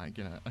and being like,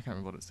 you know, I can't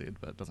remember what it said,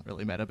 but it doesn't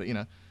really matter, but you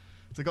know.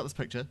 So I got this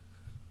picture.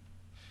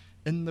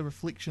 In the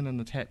reflection in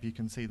the tap, you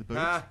can see the boobs.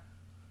 Ah,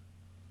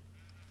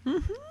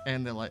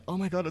 And they're like, oh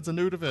my god, it's a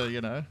nude of her,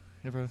 you know.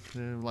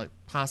 They're like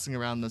passing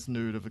around this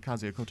nude of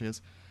Ocasio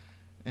Cortez.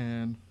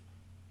 And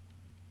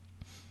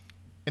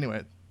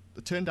anyway,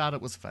 it turned out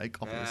it was fake,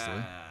 obviously.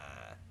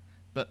 ah.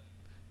 But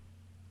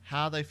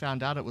how they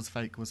found out it was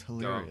fake was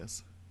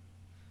hilarious.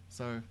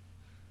 So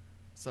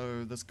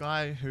this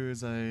guy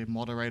who's a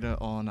moderator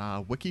on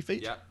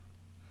WikiFeet, Yeah.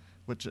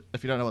 which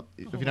if you don't know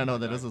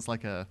what that is, it's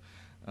like a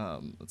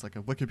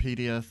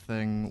Wikipedia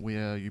thing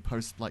where you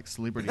post like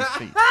celebrities'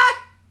 feet.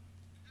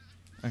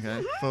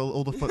 Okay, for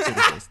all the foot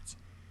fetishists.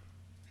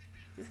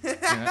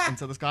 Yeah, and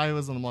so this guy who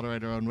was on the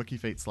moderator on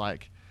WikiFeet's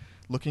like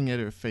looking at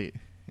her feet,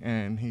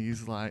 and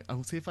he's like,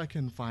 I'll see if I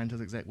can find his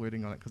exact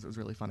wording on it because it was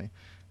really funny.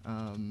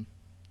 Hold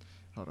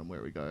on,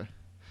 where we go?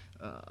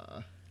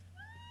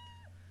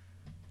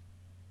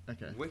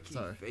 Okay, Wiki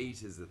so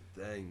feet is a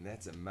thing.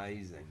 That's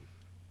amazing.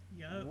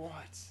 Yup. What?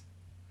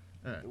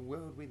 alright. The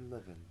world we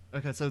live in.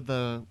 Okay, so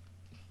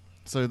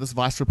this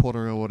Vice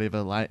reporter or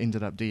whatever like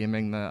ended up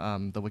DMing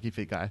the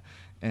WikiFeet guy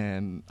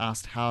and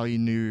asked how he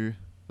knew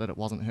that it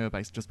wasn't her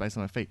just based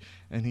on her feet,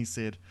 and he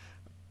said,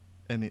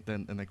 and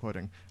they're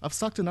quoting, "I've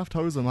sucked enough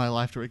toes in my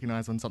life to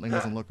recognize when something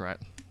doesn't look right."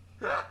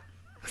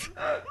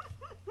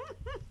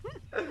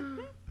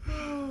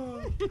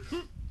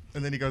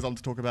 And then he goes on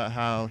to talk about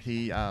how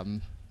he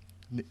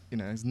you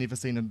know, has never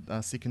seen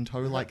a second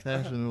toe like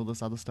that and all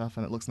this other stuff,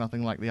 and it looks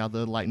nothing like the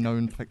other like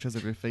known pictures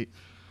of her feet.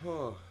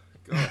 Oh,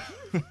 God.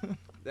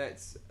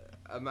 That's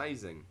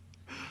amazing,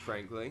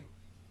 frankly.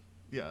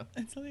 Yeah.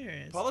 It's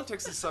hilarious.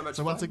 Politics is so much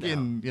So fun once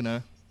again, you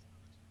know,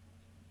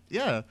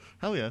 yeah,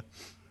 hell yeah.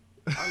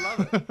 now. I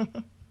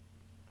love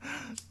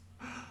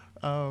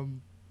it.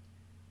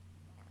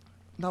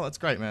 No, it's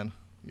great, man.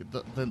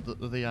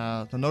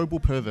 The noble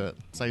pervert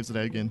saves the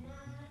day again.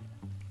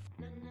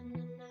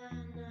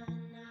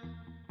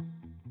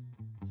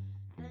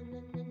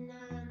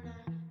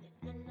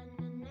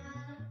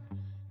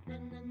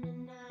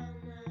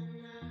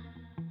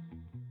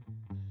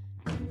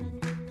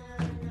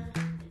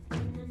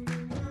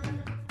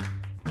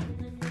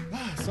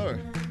 So,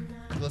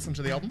 listen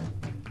to the album.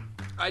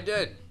 I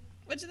did.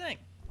 What'd you think?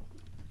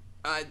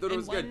 I thought it In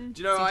was one good.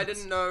 Do you know, I sentence.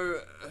 didn't know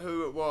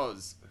who it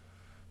was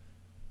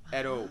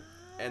at all.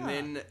 And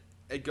then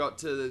it got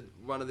to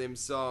one of them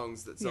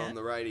songs that's Yeah. on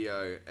the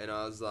radio, and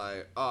I was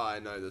like, oh, I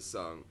know this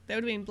song. That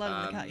would have been Blood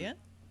in the Cut, Um, yeah?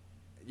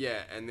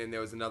 Yeah, and then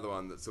there was another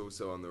one that's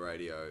also on the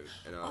radio,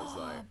 and I was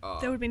like, oh.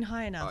 That would have been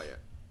high enough. Oh, yeah.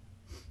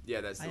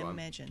 Yeah, that's the I one.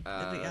 imagine.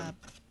 Um,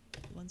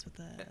 The ones with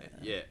the...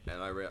 yeah,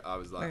 and I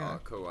was like, Right. oh,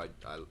 cool.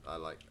 I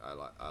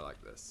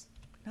like this.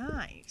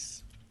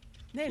 Nice.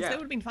 Yeah, so Yeah. that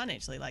would have been fun,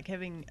 actually. Like,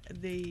 having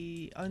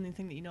the only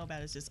thing that you know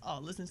about is just, oh,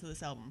 listen to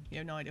this album. You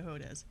have no idea who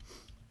it is.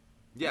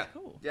 Yeah,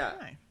 Cool. yeah.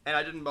 Right. And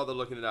I didn't bother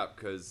looking it up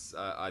because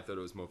I thought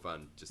it was more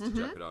fun just to Mm-hmm.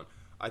 chuck it on.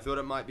 I thought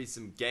it might be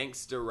some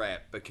gangster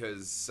rap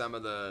because some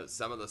of the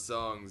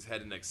songs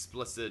had an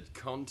explicit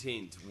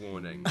content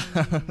warning,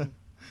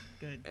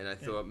 Good. and I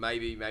good. thought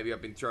maybe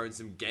I've been throwing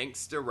some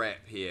gangster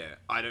rap here.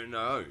 I don't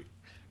know,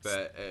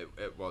 but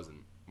it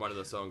wasn't. One of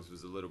the songs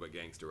was a little bit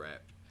gangster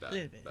rap. But, A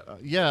little bit.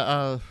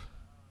 but-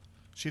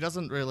 She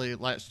doesn't really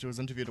like. She was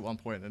interviewed at one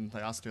point, and they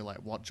asked her like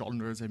what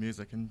genre is her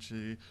music, and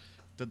she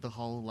did the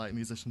whole like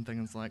musician thing.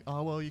 And it's like,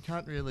 oh well, you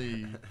can't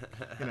really,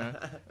 you know,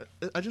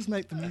 I just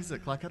make the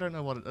music. Like I don't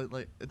know what it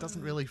like. It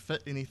doesn't really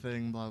fit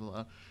anything. Blah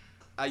blah.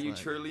 Are you like-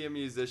 truly a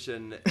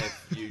musician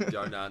if you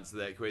don't answer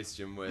that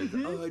question with,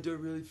 oh, I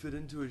don't really fit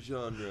into a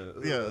genre?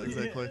 Yeah, Ugh."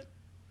 exactly.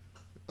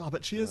 Oh,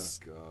 but she Oh, is.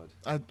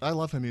 God. I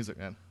love her music,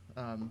 man.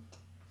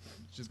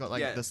 She's got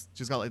like Yeah. this.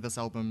 She's got like this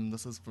album.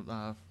 This is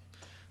from.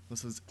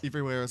 This is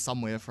Everywhere is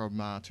Somewhere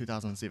from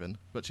 2007,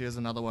 but she has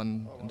another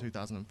one in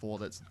 2004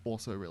 that's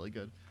also really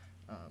good.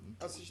 Oh,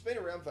 so she's been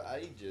around for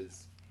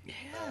ages. Yeah.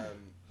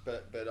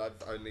 But I've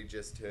only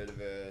just heard of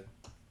her.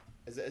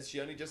 Has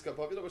she only just got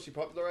popular? Was she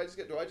popular ages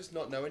ago? Do I just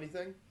not know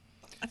anything?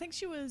 I think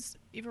she was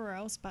everywhere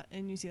else but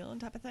in New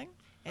Zealand type of thing.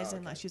 As Oh,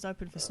 in, like, okay. she's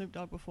opened for Snoop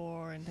Dogg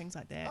before and things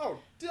like that. Oh,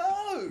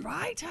 dope!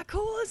 Right? How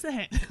cool is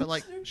that? But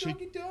like Snoop she,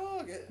 Doggy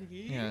Dog.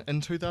 yeah, in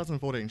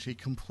 2014 she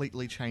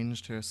completely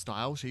changed her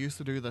style. She used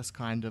to do this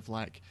kind of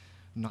like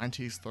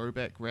 90s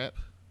throwback rap,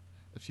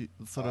 if you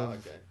sort of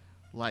Okay.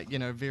 like, you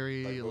know,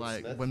 very Like Will like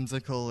Smith?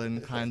 whimsical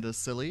and kind of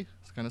silly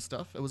kind of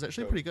stuff. It was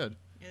actually Cool. pretty good.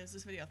 Yeah, there's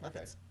this video of Okay.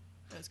 Muppets.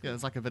 That was cool. Yeah,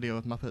 it's like a video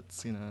of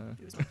Muppets, you know.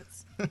 It was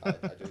Muppets.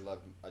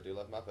 I do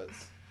love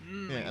Muppets. Yeah,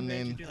 I'm and glad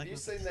then- you do Have like you Muppets.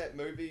 seen that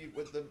movie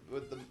with the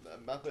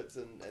Muppets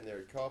and they're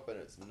a cop and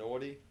it's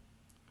naughty?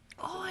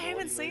 Oh, I Naughty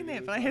haven't seen movie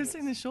that, with but I have Muppets?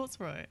 seen the shorts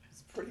for it.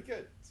 It's pretty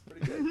good. It's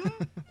pretty good.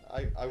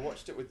 I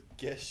watched it with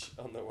Gish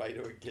on the way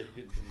to a gig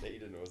in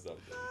Dunedin or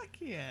something. Fuck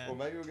yeah. Or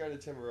maybe we're going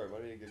to Timaru.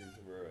 Might need to get in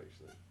Timaru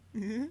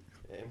actually.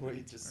 And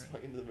we just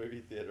swung into the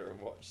movie theater and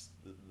watched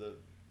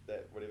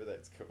that whatever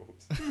that's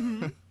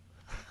called.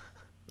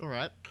 All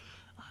right.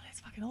 Oh, that's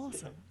fucking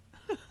awesome.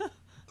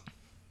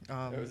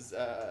 It was.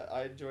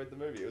 I enjoyed the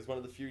movie. It was one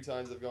of the few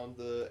times I've gone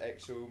to the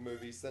actual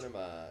movie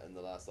cinema in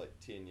the last like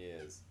 10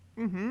 years.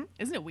 Isn't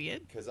it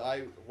weird? Because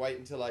I wait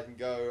until I can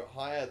go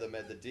hire them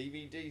at the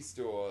DVD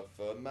store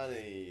for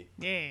money.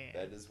 Yeah.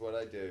 That is what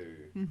I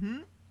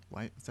do.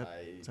 Wait, is that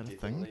a definitely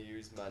thing?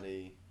 use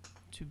money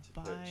To to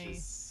buy.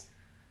 purchase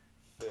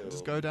films.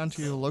 Just go down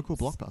to your local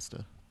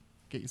Blockbuster.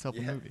 Get yourself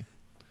a Yeah. movie.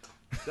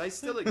 They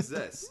still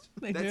exist.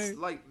 They That's do.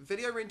 like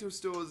video rental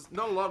stores.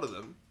 Not a lot of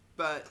them,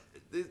 but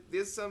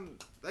there's some.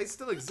 They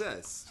still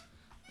exist.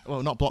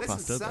 Well, not That's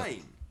Blockbuster, but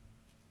insane.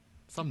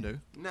 some do.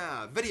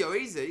 Nah, Video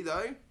Easy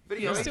though.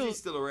 Video Yeah, Easy's still-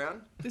 still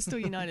around. There's still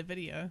United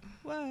Video.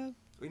 Well,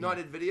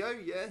 United Video,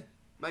 yeah.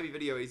 Maybe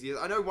Video Easy.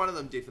 I know one of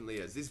them definitely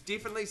is. There's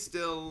definitely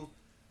still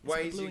it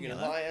ways blue you and can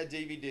yellow? hire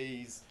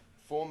DVDs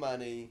for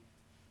money.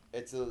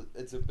 It's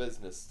a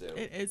business still.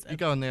 it is. You a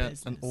go in there,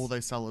 business. and all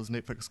they sell is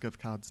Netflix gift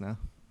cards now.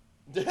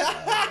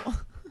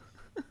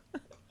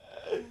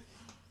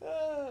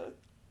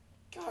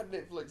 God,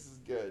 Netflix is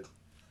good.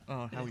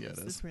 Oh, hell yeah, it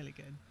It's is. really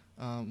good.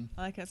 Um,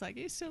 I like it's like,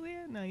 you still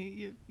there? No,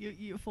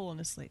 you're falling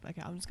asleep.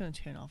 Okay, I'm just gonna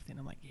turn off then.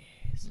 I'm like,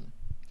 yes.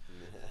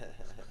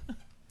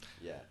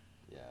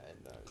 Yeah,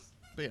 it knows.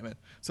 but yeah, man.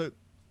 So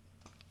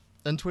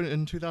in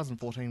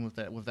 2014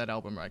 with that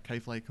album, right,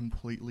 K-Flay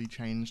completely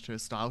changed her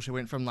style. She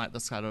went from like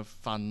this kind of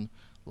fun,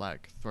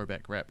 like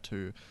throwback rap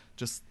to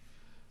just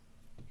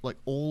like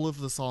all of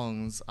the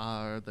songs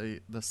are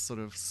this sort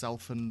of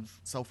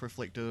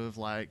self-reflective,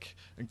 like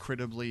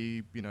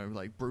incredibly,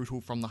 like brutal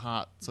from the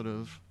heart sort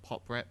of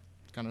pop rap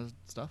kind of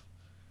stuff.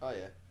 Oh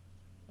yeah.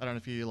 I don't know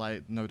if you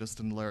like noticed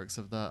in the lyrics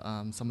of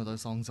the some of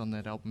those songs on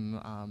that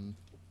album.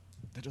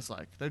 They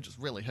just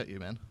really hit you,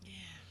 man. Yeah,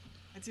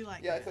 I do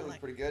like. Yeah, I that, thought it was like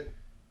pretty good.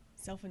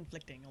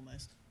 self-inflicting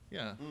almost.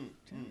 Yeah. Do you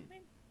know what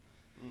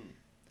I mean?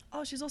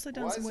 Oh, she's also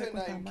done Why some is work her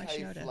with name Mike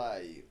Kay Shinoda.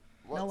 Flay?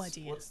 No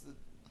idea. What's the?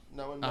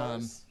 No one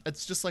knows.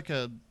 It's just like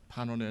a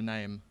pun on her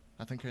name.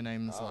 I think her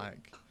name's Oh.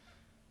 like,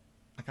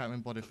 I can't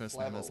remember what her first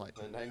name is. Like,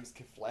 Her name's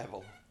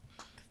Keflavel.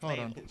 hold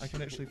on, I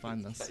can actually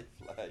find this.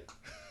 Kay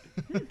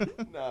Flay.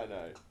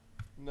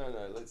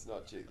 No. Let's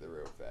not check the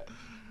real fact.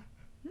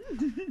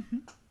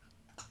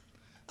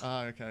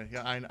 Oh, okay.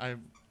 Yeah, I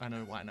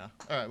know why now.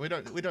 All right, we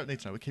don't need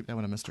to know. We keep that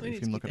one a mystery. We You need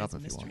can to look keep it up that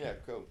as if a you want. Yeah,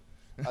 cool.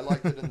 I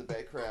like that in the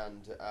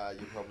background.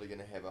 You're probably going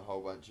to have a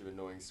whole bunch of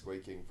annoying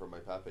squeaking from my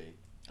puppy.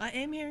 I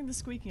am hearing the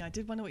squeaking. I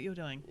did wonder what you were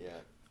doing. Yeah.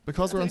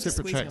 Because we're on Thanks for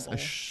separate squeezing tracks, a I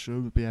ball.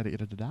 should be able to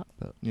edit it out.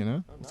 But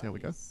Oh, let's see how we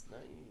go.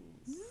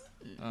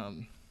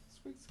 nice.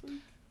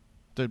 Squeak.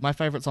 Dude, my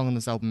favorite song on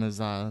this album is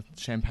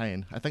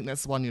 "Champagne." I think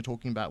that's the one you're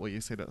talking about, where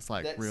you said it's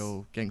like That's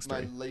real gangster.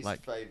 My least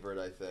Like, favorite,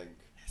 I think.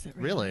 Is it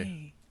Really?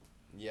 really?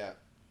 Yeah.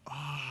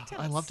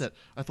 Tell I loved us. it.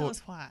 I Tell thought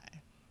us why.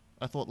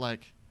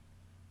 like,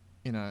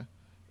 it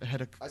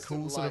had a I still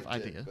cool sort of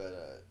liked idea. it,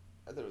 but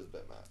I thought it was a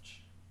bit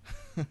much.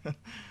 I thought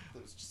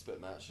it was just a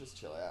bit much. Just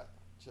chill out.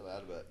 Chill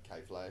out a bit,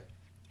 K-Flay.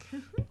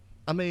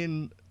 I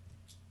mean,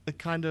 it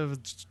kind of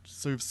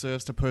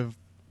serves to prove.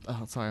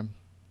 Oh, sorry.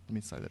 Let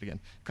me say that again.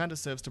 Kind of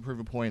serves to prove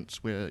a point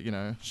where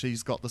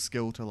she's got the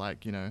skill to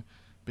like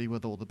be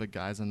with all the big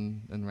guys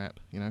in rap.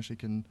 She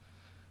can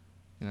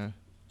She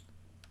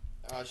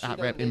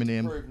Out-rap doesn't need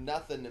Eminem. to prove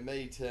nothing to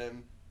me,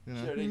 Tim. You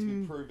She know? don't need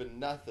to be proven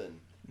nothing.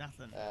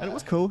 Nothing. And it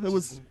was cool. It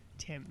was just,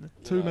 Tim.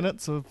 2 know.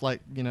 minutes of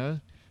like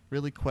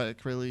really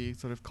quick, really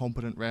sort of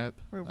competent rap.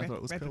 Real I thought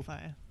it was rapid cool.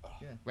 fire.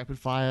 Yeah, rapid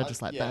fire, I-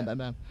 just like yeah. bam,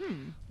 bam,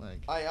 bam. Like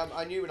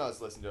I knew when I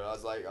was listening to it, I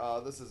was like, oh,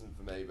 this isn't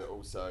for me, but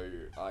also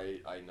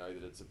I know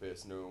that it's a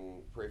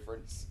personal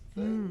preference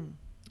thing.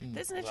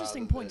 That's an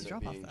interesting rather point to than it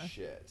drop off, being though.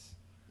 Shit.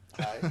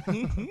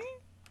 Hey?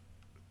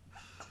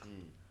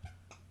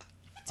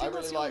 I Tim,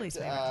 what's really your liked. least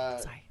favourite?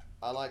 Sorry.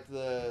 I liked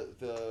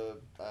the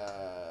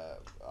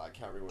I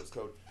can't remember what it's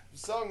called. The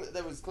song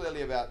that was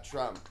clearly about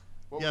Trump.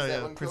 What was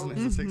that one President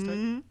called? has a sex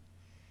tape.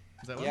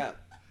 Is that one? Yeah.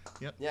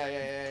 Yep.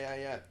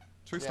 Yeah.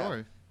 True Yeah.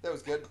 story. That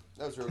was good.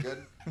 That was real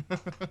good.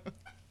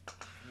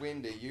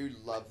 Wendy, you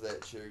love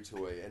that chew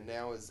toy, and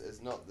now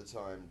is not the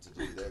time to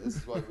do that. This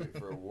is why we went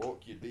for a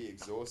walk. You'd be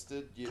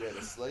exhausted. You'd had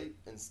a sleep.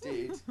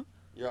 Instead,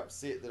 you're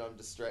upset that I'm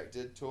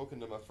distracted talking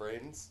to my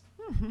friends,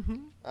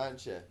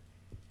 aren't you?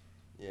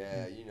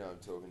 Yeah, you know I'm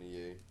talking to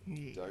you.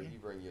 Yeah. Don't you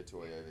bring your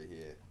toy over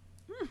here.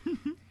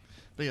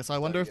 But yes, I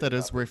wonder if get that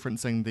is puppy.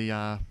 referencing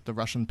the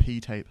Russian P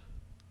tape.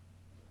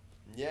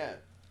 Yeah.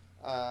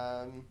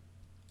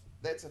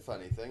 That's a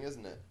funny thing,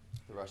 isn't it?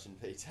 The Russian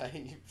P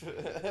tape.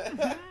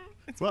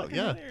 It's Well, fucking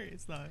yeah.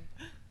 hilarious, though.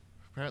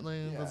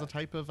 Apparently, there's Yeah. a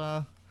tape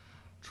of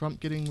Trump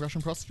getting Russian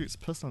prostitutes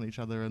pissed on each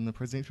other in the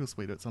presidential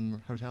suite at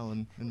some hotel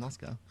in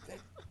Moscow.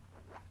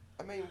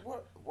 I mean,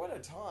 what a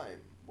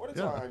time! What a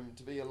Yeah. time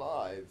to be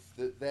alive.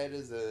 That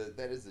is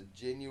a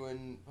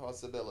genuine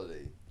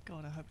possibility.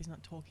 God, I hope he's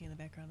not talking in the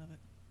background of it.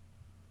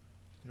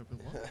 You'd be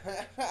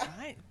what?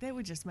 Right? That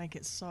would just make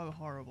it so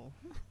horrible.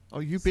 Oh,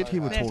 you bet he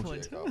would hard talk.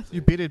 to jerk off to.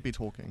 You bet he'd be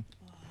talking.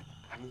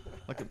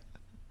 Like,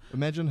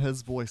 imagine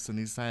his voice and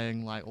he's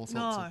saying like all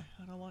No, sorts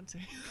I don't want to.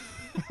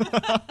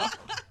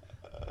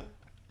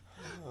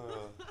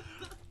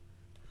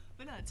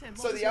 But no, Tim,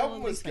 So what the your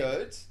album was least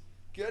favourite?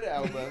 good. Good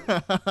album.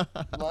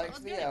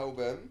 Liked the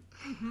album.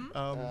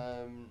 of.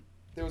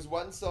 There was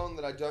one song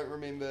that I don't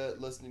remember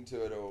listening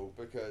to at all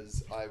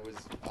because I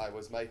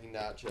was making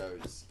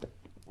nachos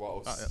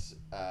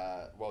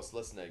whilst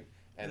listening,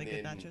 and Are they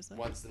good then nachos, though?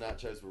 once the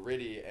nachos were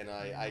ready and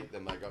I ate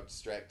them, I got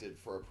distracted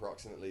for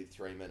approximately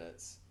 3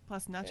 minutes.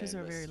 Plus, nachos and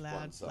are a very missed one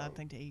loud song.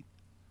 thing to eat.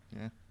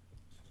 Yeah.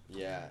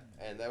 Yeah,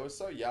 and they were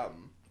so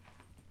yum.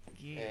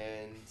 Yeah.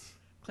 And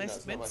Classic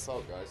it's not my bits.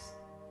 fault, guys.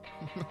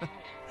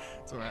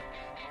 It's alright.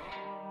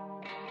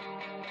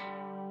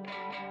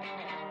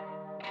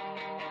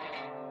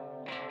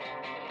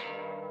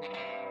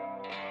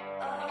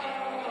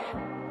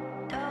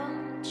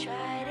 Don't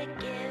try to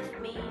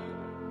give me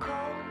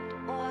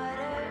cold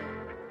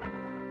water.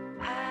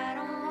 I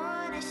don't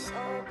wanna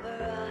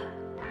sober up.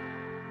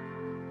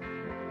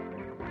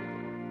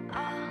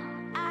 All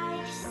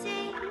I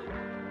see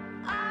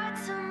are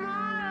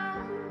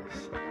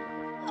tomorrows.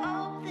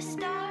 Oh, the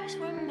stars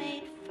were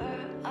made for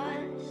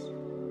us.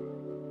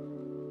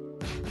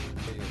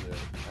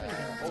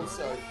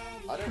 Also,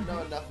 I don't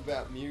know enough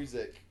about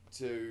music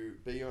to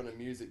be on a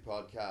music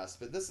podcast,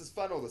 but this is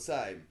fun all the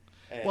same.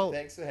 And Well-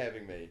 thanks for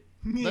having me.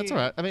 That's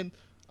alright. I mean,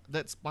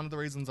 that's one of the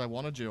reasons I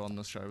wanted you on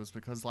this show is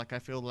because like I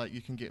feel like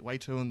you can get way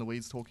too in the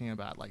weeds talking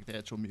about like the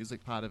actual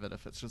music part of it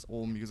if it's just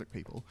all music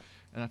people,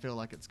 and I feel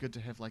like it's good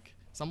to have like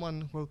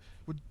someone. Well,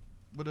 would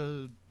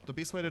the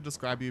best way to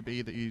describe you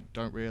be that you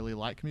don't really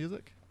like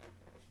music?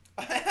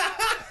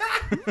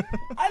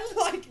 I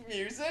like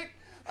music.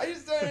 I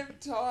just don't have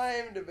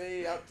time to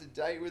be up to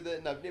date with it,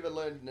 and I've never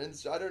learned an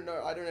instrument. I don't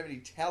know. I don't have any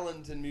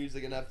talent in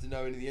music enough to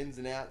know any of the ins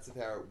and outs of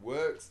how it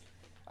works.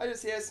 I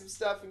just hear some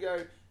stuff and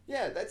go,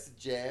 "Yeah, that's a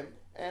jam."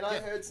 And I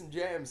Yeah. heard some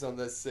jams on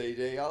this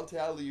CD. I'll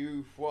tell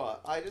you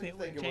what. I didn't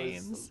There think were it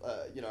was, jams.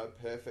 a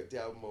perfect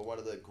album or one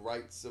of the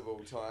greats of all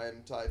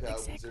time type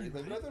albums or Exactly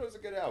anything. But I right. thought it was a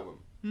good album.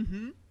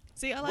 Mm-hmm.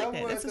 See, I like Well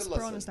that. worth That's a a super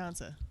listen. honest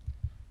answer.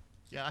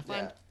 Yeah,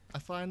 Yeah. I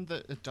find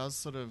that it does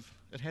sort of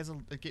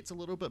it gets a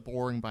little bit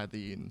boring by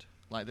the end.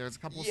 Like there's a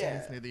couple of Yeah.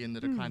 songs near the end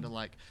that are kind of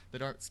like they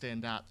don't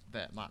stand out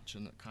that much,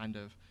 and it kind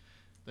of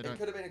they It don't.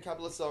 could have been a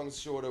couple of songs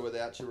shorter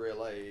without you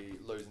really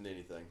losing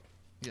anything.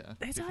 Yeah,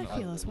 That's how I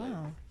definitely. feel as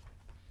well.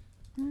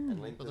 And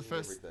length But the isn't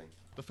first- everything.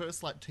 The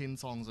first like 10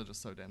 songs are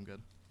just so damn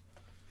good.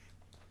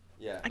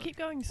 Yeah. I keep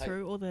going Hey,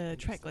 through all the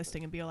track stop it.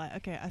 listing and be like,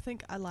 okay, I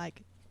think I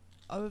like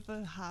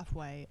over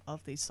halfway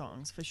of these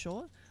songs for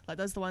sure. Like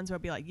those are the ones where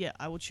I'll be like, yeah,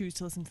 I will choose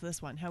to listen to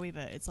this one. However,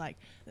 it's like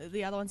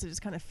the other ones are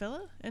just kind of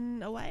filler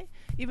in a way,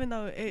 even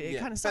though it Yeah.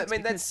 kind of But, sucks. I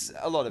mean, because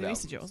that's a lot of the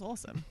albums. message was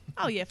awesome.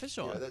 Oh yeah, for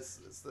sure. Yeah, that's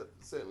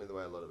certainly the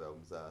way a lot of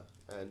albums are.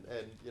 And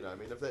you know, I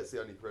mean, if that's the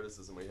only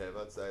criticism we have,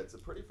 I'd say it's a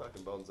pretty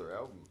fucking bonzo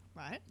album.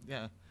 Right?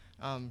 Yeah.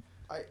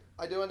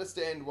 I do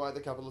understand why the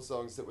couple of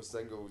songs that were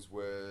singles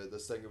were the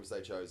singles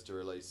they chose to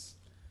release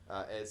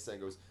as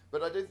singles,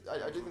 but I do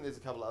think there's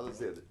a couple of others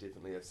there that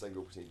definitely have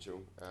single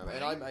potential.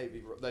 And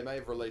they may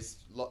have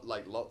released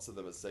lots of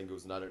them as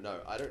singles, and I don't know.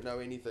 I don't know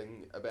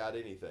anything about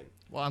anything.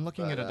 Well, I'm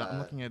looking But, at it. I'm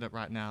looking at it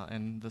right now,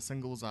 and the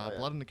singles are Oh, yeah.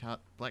 "Blood in the Cut,"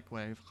 "Black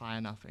Wave," "High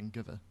Enough," and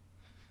 "Giver."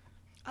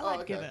 I Oh, like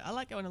okay. Give It. I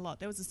like that one a lot.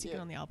 That was the second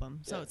Yeah. on the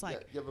album. So it's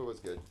like, yeah, it was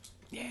good.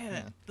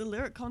 yeah, the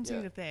lyric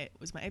content Yeah. of that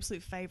was my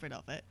absolute favorite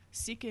of it.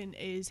 Second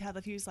is how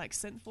they've used like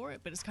synth for it,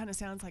 but it kind of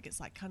sounds like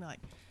it's like kind of like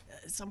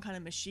some kind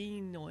of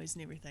machine noise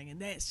and everything, and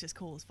that's just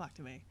cool as fuck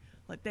to me.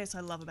 Like that's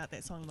what I love about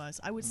that song the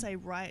most. I would say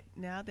right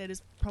now that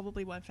is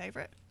probably my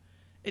favorite.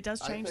 It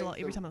does I change a think lot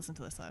every the- time I listen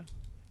to this though.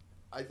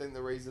 I think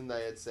the reason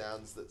they had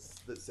sounds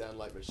that sound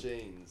like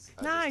machines.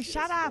 are No, just to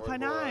get shut us up, more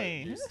and I more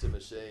know. Used to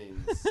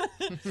machines,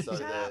 so Shut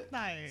that up,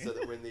 no. so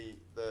that when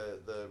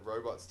the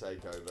robots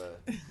take over,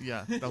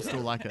 Yeah, they'll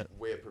still like it.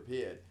 we're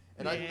prepared.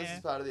 And I think this Yeah.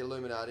 is part of the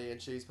Illuminati,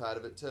 and she's part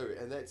of it too.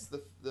 And that's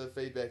the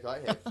feedback I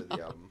have for the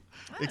album.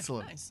 Ah,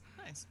 Excellent. Nice.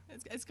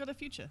 It's got a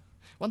future.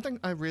 One thing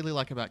I really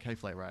like about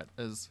K-Flay, right,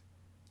 is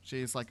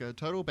she's like a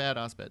total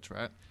badass bitch,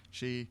 right?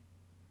 She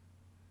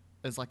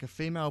is like a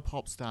female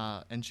pop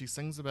star, and she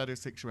sings about her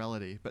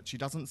sexuality, but she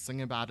doesn't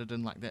sing about it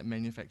in like that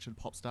manufactured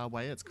pop star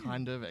way. It's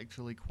kind of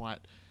actually quite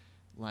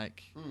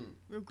like,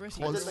 Real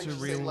gritty. I Close just think to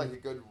she real- seemed like a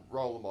good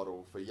role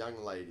model for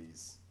young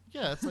ladies.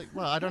 yeah, it's like,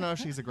 well, I don't know if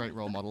she's a great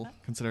role model,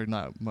 considering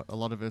that a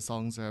lot of her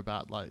songs are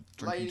about like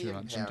drinking Lady too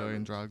much and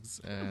doing empowerment.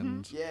 drugs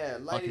and Yeah,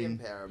 lady fucking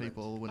empowerment.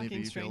 people whenever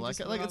Fucking you feel like strangers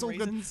it. for Like the it's all wrong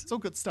good. reasons. It's all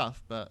good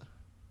stuff, but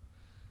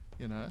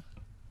you know,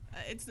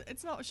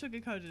 It's not sugar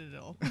coated at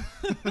all.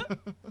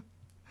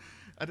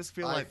 I just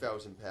feel I like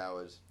felt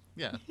empowered.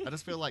 yeah, I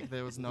just feel like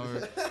there's no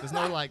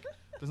like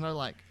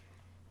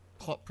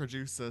pop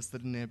producer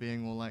sitting there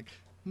being all like,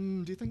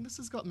 do you think this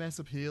has got mass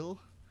appeal?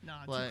 No,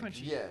 it's Like- too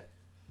crunchy. Yeah.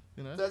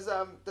 You know?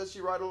 Does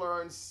she write all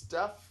her own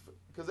stuff?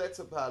 Because that's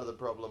a part of the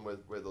problem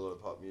with a lot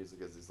of pop music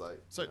is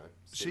like So you know,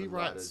 she seven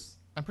writes writers.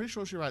 I'm pretty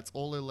sure she writes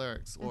all the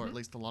lyrics, or at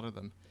least a lot of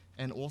them,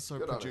 and also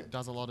Good on her.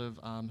 does a lot of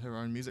her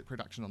own music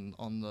production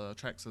on the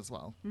tracks as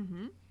well.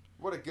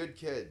 What a good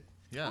kid.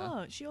 Yeah.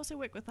 Oh, she also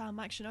worked with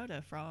Mike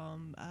Shinoda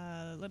from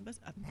Limp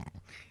Bizkit.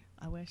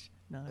 I wish.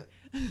 No.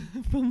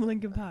 From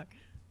Linkin Park.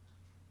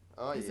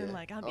 Oh, As yeah. in,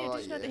 like, oh,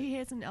 did you know that he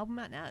has an album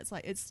out now? It's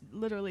like, it's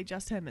literally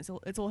just him. It's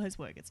all his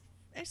work. It's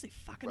actually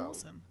fucking Well,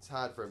 awesome. it's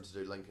hard for him to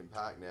do Linkin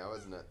Park now,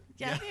 isn't it?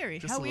 Yeah, Yeah, very.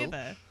 just a little.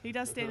 However, he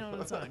does stand on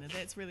his own, and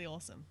that's really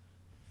awesome.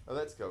 Oh,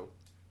 that's cool.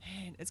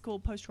 And it's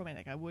called Post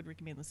Traumatic. I would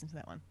recommend listening to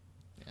that one.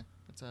 Yeah.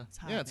 It's hard,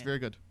 yeah, it's man. very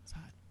good. It's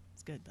hard.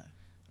 It's good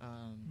though.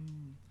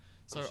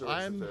 So I'm sure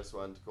I'm it's the first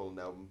one to call an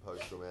album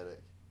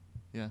post-traumatic.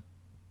 yeah.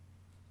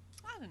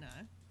 I don't know.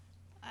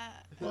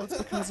 Well, it's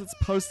because it's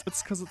post.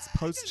 It's because it's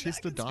post I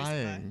Chester can specify.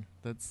 dying.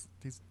 That's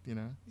he's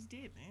He's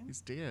dead, man.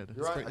 he's dead. You're His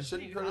right, I friend-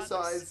 shouldn't His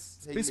criticise.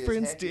 He can best be as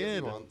friend's happy as he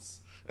dead. wants.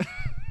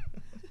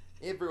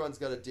 Everyone's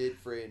got a dead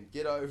friend.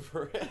 Get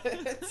over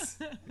it.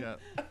 yeah.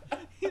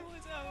 He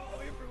was out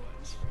of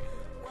everyone's.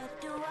 What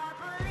do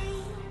I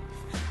believe?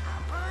 I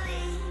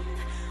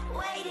believe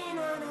waiting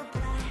on a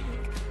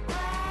blank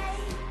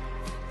wave,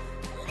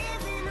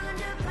 living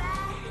under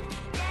bad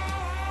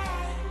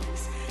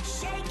days,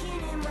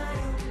 shaking in my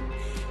own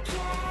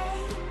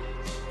cage.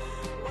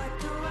 What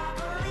do I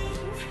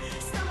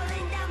believe?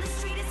 Stumbling down the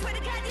street, I swear to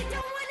God you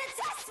don't wanna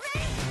test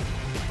me.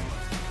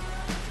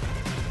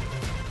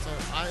 So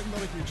I'm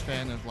not a huge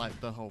fan of like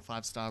the whole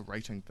 5-star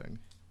rating thing.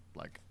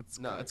 Like it's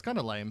No. it's kind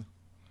of lame,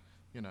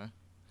 you know.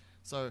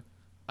 So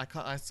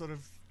I sort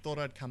of thought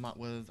I'd come up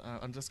with.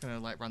 I'm just gonna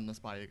like run this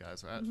by you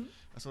guys, right?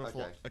 I sort of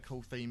Okay. thought a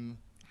cool theme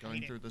going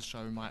Hate it. through this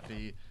show might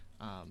be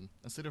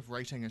instead of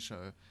rating a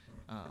show,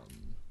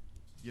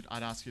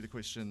 I'd ask you the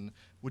question: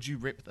 would you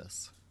rep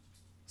this?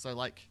 So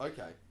like,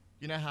 Okay.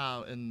 you know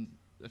how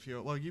if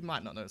you're well, you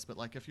might not know this, but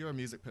like if you're a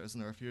music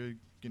person or if you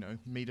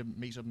meet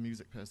a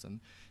music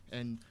person,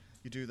 and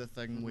you do the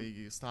thing where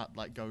you start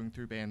like going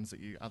through bands that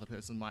other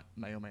person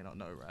may or may not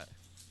know, right?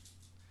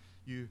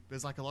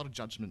 There's like a lot of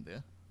judgment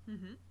there.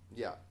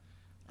 Yeah.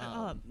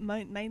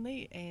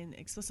 Mainly and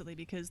explicitly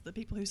because the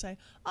people who say,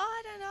 "Oh,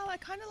 I don't know, I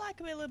kind of like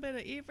a little bit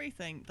of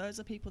everything," those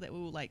are people that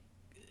will like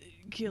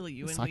kill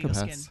you under your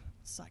skin. Psychopaths.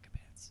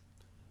 Psychopaths.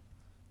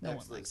 No one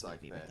Absolute likes a bit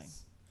of everything.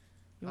 psychopaths.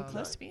 You were Oh,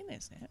 close no. to being there,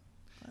 Snap.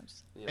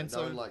 Close. Yeah, And no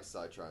so- one likes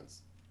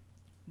psytrance.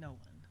 No one.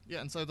 Yeah,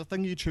 and so the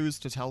thing you choose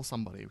to tell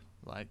somebody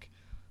like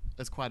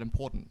is quite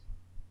important.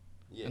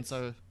 Yes. And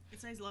so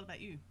It says a lot about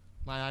you.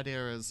 my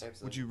idea is, would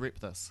Absolutely. you rep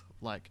this?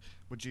 Like,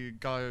 would you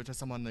go to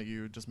someone that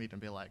you just meet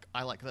and be like,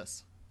 I like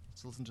this,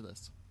 so listen to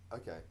this.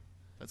 Okay.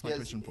 That's my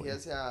question for you.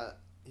 Here's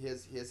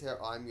how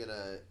I'm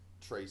gonna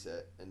treat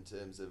it in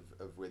terms of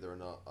whether or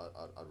not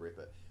I'd rep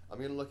it. I'm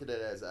gonna look at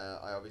it as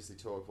I obviously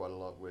tour quite a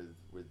lot with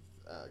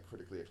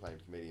critically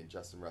acclaimed comedian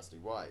Justin Rusty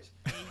White,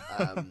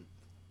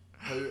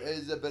 who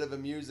is a bit of a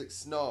music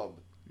snob.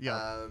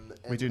 Yeah, and,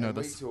 we do know and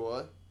this. We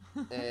tour,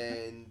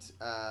 and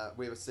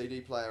we have a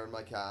CD player in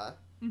my car,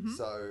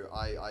 so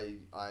I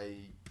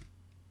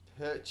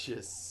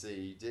purchase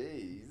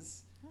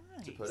CDs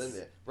to put in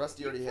there.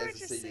 Rusty already has a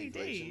Purchase CD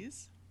collection.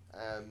 CDs.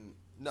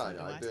 No, So do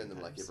I I burn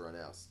them like sometimes. everyone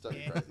else. Don't be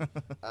Yeah.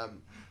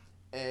 crazy.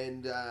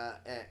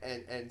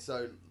 And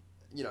so,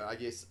 I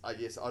guess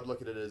I'd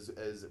look at it as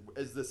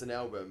is this an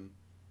album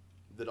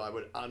that I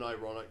would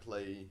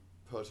unironically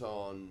put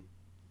on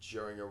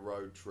during a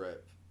road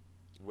trip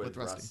with With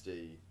Rusty.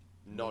 Rusty,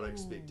 not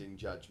expecting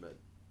judgment.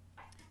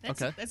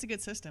 That's Okay. that's a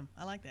good system.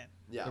 I like that.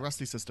 Yeah. The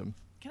Rusty system.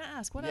 Can I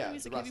ask, what yeah, other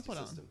music the have you Rusty put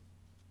on? system.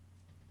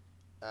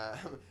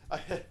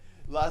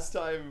 Last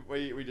time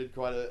we did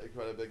quite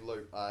a big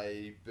loop.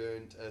 I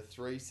burnt a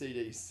 3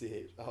 CD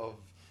set of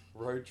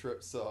road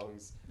trip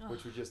songs,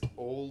 which were just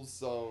all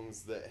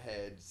songs that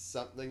had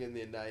something in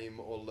their name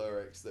or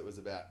lyrics that was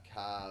about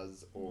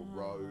cars or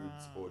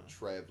roads or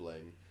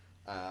traveling.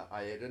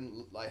 I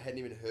hadn't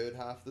even heard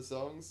half the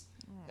songs,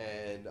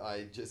 and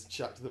I just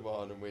chucked them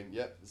on and went,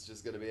 "Yep, it's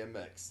just going to be a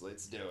mix.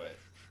 Let's do it."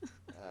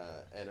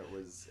 And it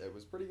was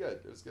pretty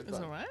good. It was good That's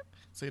fun. all right.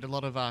 So you did a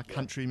lot of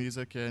country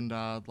music and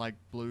like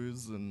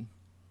blues and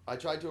I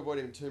tried to avoid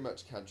him too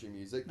much country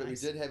music, but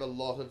Nice. we did have a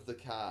lot of the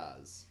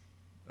cars.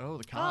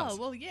 the Cars. Oh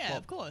well, yeah, Well,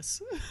 of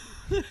course.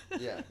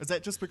 Yeah, Is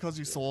that just because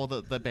you saw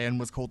that the band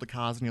was called the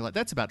Cars and you're like,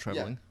 that's about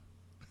traveling?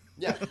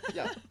 yeah,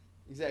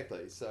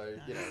 exactly. So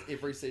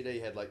every CD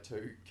had like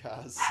 2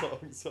 Cars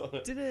songs on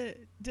it.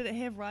 Did it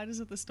have Riders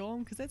of the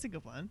Storm? Because that's a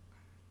good one.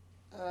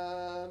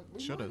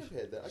 We Should've. might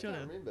have had that. I Should've.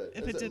 can't remember.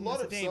 If There's it didn't, a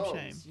lot it's a of damn songs.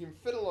 shame. You can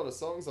fit a lot of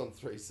songs on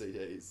 3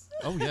 CDs.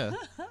 Oh yeah.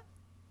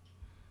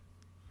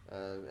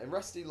 And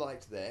Rusty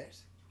liked that.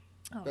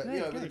 Oh, But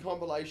good, with a good.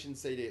 compilation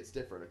CD, it's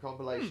different. A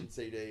compilation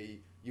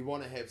CD, you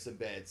want to have some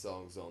bad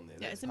songs on there.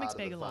 Yeah, That's it's a mixed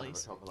part bag of the fun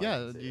lollies. a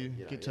compilation Yeah, CD, you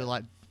know, get to yeah.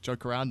 like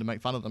joke around and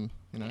make fun of them,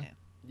 you know. Yeah.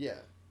 Yeah.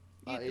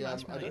 You get the I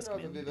marshmallow don't know if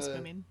I've ever.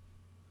 Eskimo.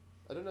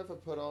 I don't know if I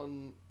put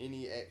on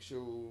any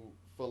actual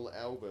full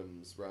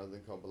albums rather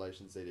than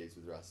compilation CDs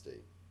with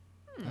Rusty.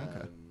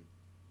 Okay.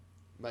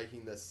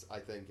 Making this, I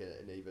think,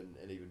 an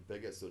even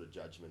bigger sort of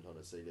judgment on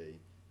a CD.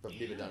 But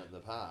I've never done it in the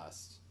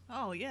past.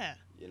 Oh yeah.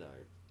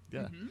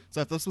 Yeah.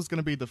 So if this was going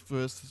to be the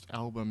first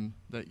album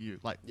that you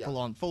like, Yeah.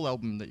 full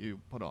album that you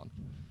put on,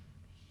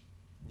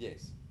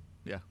 Yes.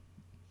 yeah.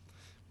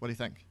 What do you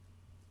think?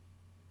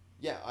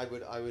 Yeah, I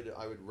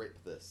would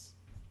rep this.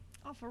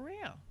 Oh, for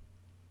real?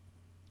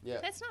 Yeah.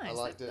 That's nice. I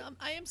liked it.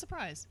 I am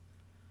surprised.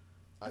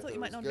 I thought it you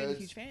might was not be a good.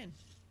 huge fan.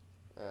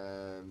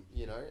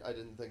 You know, I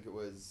didn't think it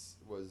was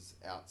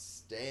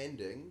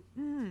outstanding.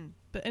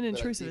 But but I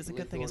Inintrusive is a definitely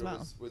good thing as thought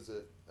well. it was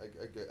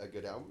a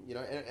good album, you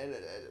know, and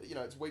you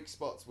know, its weak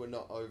spots were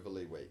not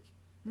overly weak,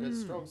 and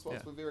its strong spots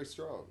Yeah. were very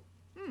strong.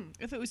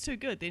 If it was too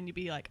good, then you'd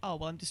be like, oh,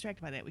 well, I'm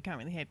distracted by that. We can't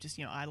really have just,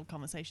 idle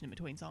conversation in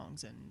between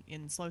songs and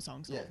in slow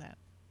songs and all Yeah. that.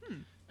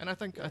 And I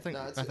think No, it's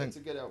I a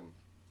good album.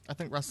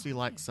 think Rusty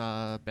likes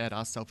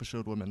badass,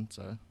 self-assured women,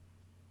 so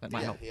that might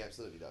Yeah, help. he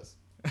absolutely does.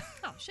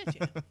 Oh, shit,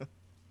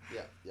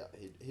 yeah. Yeah,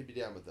 he'd be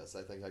down with this.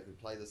 I think I could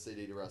play the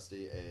CD to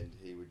Rusty, and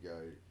he would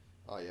go,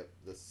 "Oh, yep,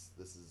 this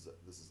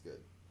is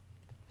good."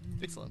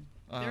 Excellent.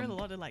 There are a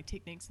lot of like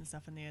techniques and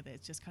stuff in there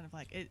that's just kind of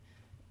like it.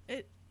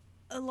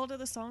 A lot of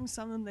the songs,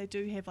 some of them they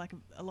do have like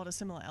a lot of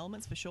similar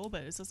elements for sure,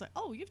 but it's just like,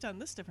 oh, you've done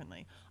this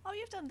differently. Oh,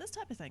 you've done this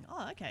type of thing.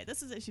 Oh, okay,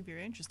 this is actually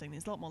very interesting.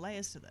 There's a lot more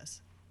layers to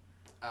this.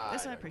 That's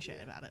what I don't appreciate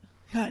care. about it.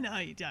 I know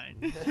you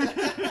don't.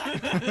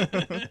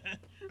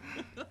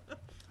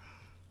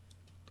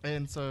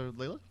 And so,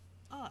 Leela?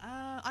 Oh,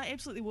 I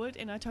absolutely would,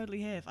 and I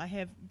totally have. I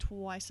have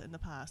twice in the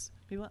past.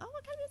 People are like, oh,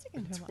 what kind of music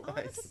into? I'm like, oh,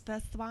 I'm into Twice.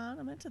 this one.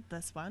 I'm into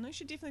this one. You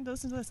should definitely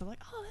listen to this. I'm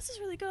like, oh, this is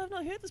really good. I've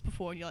not heard this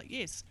before. And you're like,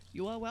 yes,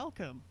 you are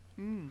welcome.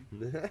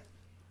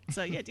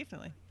 So yeah,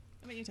 definitely.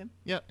 How about you, Tim?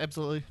 Yeah,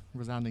 absolutely.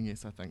 Resounding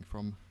yes, I think,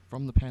 from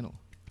the panel.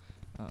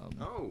 Oh.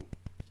 Well,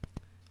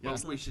 Yeah.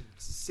 we should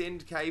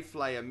send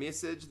K-Flay a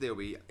message. They'll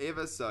be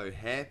ever so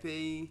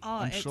happy. Oh,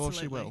 I'm sure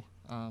she absolutely. will.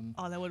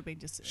 Oh, that would have been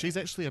just. She's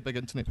actually a big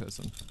internet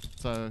person,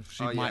 so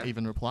she Oh, might yeah?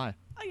 even reply.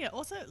 Oh yeah,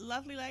 also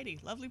lovely lady,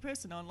 lovely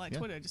person on like Yeah.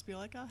 Twitter. Just be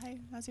like, oh hey,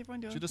 how's everyone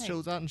doing? She just Hey.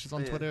 chills out and she's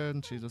on Yeah. Twitter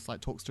and she just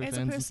like talks to her As a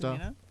fans and person,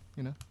 stuff.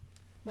 You know?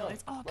 No,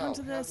 it's oh Well, come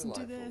to how this and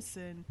do delightful. this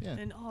and Yeah.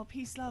 and oh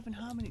peace, love, and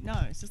harmony. No,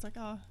 it's just like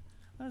oh,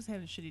 I was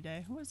having a shitty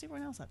day. What is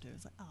everyone else up to?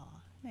 It's like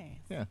oh man.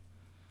 Yeah.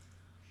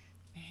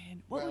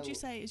 And what would you Well-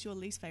 say is your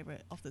least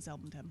favorite off this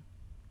album, Tim?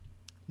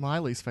 My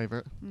least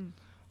favorite.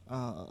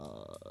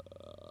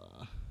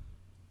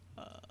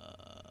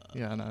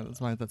 Yeah, no,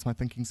 that's my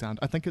thinking sound.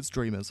 I think it's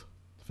Dreamers,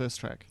 the first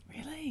track.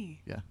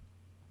 Really? Yeah.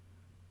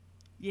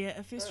 Yeah,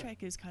 a first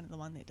track is kind of the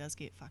one that does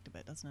get fucked a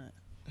bit, doesn't it?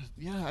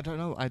 Yeah, I don't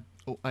know.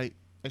 I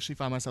actually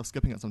find myself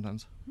skipping it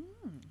sometimes.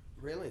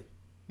 Really?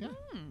 Yeah.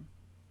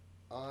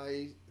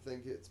 I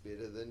think it's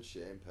better than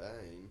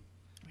Champagne.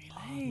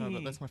 Really? No,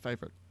 but that's my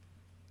favorite.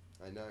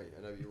 I know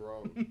you're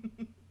wrong.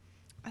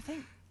 I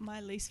think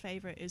my least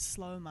favorite is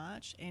Slow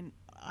March, and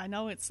I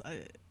know it's.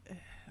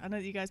 I know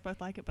that you guys both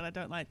like it, but I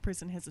don't like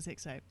Prison Has a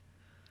Sex Tape.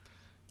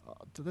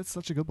 That's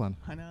such a good one.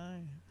 I know.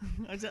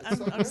 I'm so just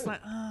good.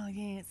 like, oh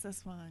yeah, it's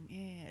this one.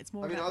 Yeah, it's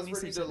more I mean, about I was the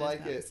ready message to than it is like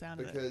about the it sound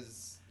of it.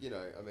 because you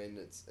know, I mean,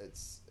 it's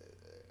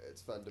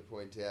fun to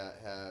point out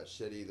how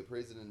shitty the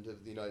president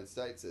of the United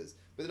States is.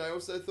 But then I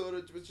also thought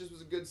it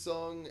was a good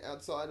song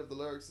outside of the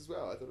lyrics as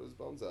well. I thought it was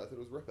Bonza. I thought it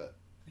was Ripper.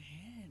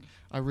 Man,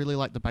 I really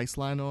like the bass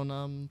line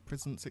on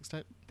President Sex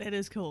Tape. that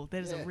is cool.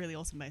 That is Yeah. a really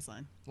awesome bass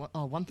line.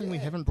 One thing we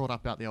Yeah. haven't brought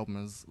up about the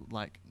album is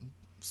like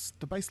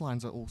the bass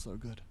lines are also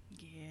good.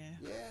 Yeah,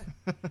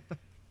 Yeah,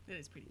 that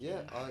is pretty.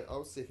 yeah. cool.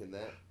 I'll second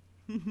that.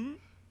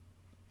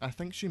 I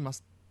think she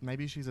must.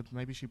 Maybe she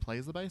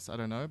plays the bass. I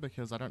don't know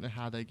because I don't know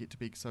how they get to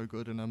be so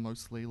good in a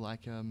mostly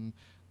like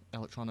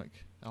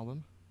electronic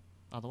album.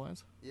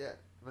 Otherwise, Yeah,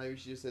 maybe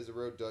she just has a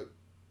real dope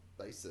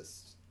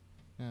bassist.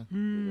 yeah. Who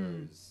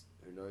knows?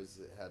 Who knows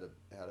how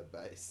to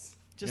bass?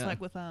 Just Yeah.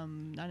 like with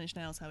Nine Inch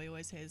Nails, how he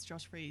always has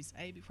Josh Freese.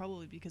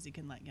 Probably because he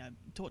can like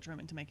torture him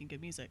into making good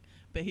music,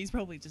 but he's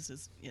probably just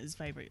his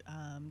favorite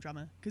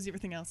drummer because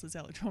everything else is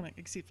electronic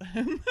except for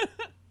him.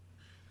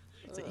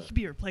 So he could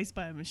be replaced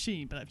by a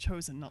machine, but I've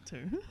chosen not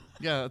to.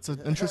 Yeah, it's an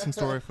interesting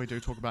story if we do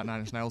talk about Nine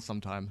Inch Nails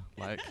sometime.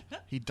 Like,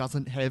 he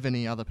doesn't have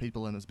any other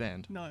people in his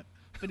band. No,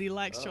 but he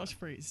likes Oh. Josh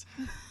Freese.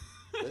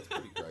 That's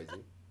pretty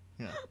crazy.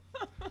 Yeah.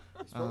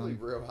 It's probably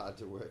real hard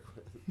to work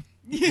with.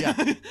 Yeah.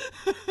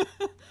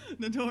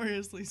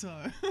 Notoriously so.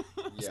 Yeah,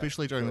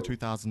 Especially during the cool.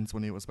 2000s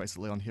when he was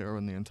basically on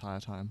heroin the entire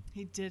time.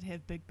 He did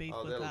have big beef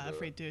Oh, with that'll do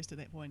Fred it. Durst at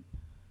that point.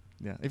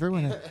 Yeah,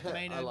 everyone.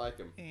 Maynard I like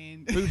him.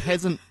 And who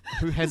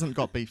hasn't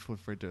got beef with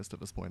Fred Durst at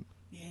this point?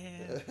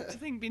 yeah, do you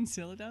think Ben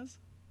Stiller does?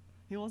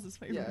 He was his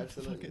favorite Yeah, motherfucker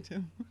absolutely.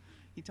 too.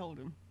 He told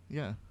him,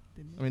 Yeah,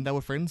 didn't he? I mean they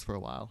were friends for a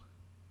while.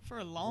 For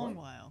a long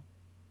What? while.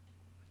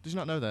 Did you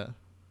not know that?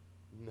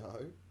 No.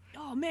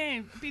 Oh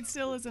man, Ben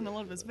Stiller's in a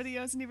lot of his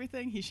videos and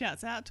everything. He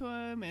shouts out to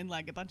him and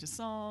like a bunch of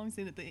songs.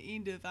 Then at the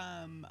end of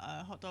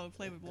hot dog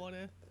flavored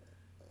water,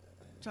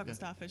 chocolate Yeah.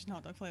 starfish and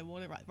hot dog flavored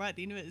water, right at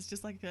the end of it, it's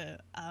just like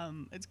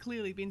it's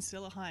clearly Ben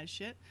Stiller high as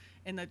shit,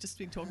 and they've just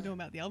been talking to him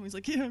about the album. He's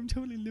like, yeah, I'm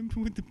totally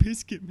limping with the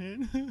biscuit,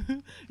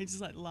 man. He's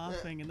just like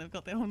laughing, and they've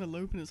got that on a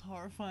loop, and it's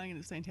horrifying, and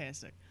it's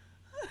fantastic.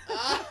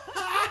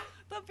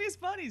 They're best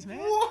buddies, man.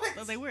 What?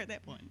 Well, they were at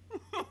that point.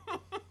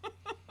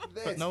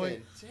 That's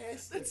knowing-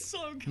 fantastic. That's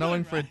so good.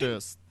 Knowing right? Fred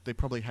Durst, they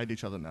probably hate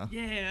each other now.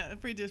 Yeah,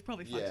 Fred Durst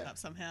probably fucked it Yeah. up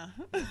somehow.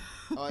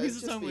 Oh, He's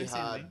it'd his own just be worst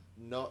hard enemy.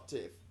 not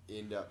to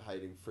end up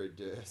hating Fred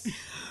Durst.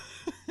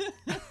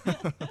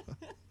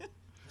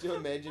 Do you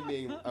imagine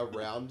being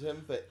around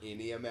him for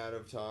any amount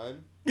of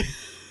time?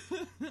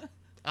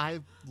 I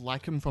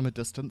like him from a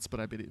distance, but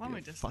I bet he'd From be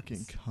a a fucking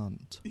distance.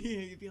 cunt. Yeah,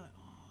 you'd be like,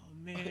 oh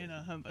man,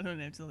 I don't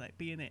have to like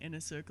be in an inner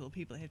circle of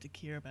people that have to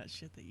care about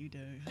shit that you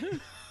do.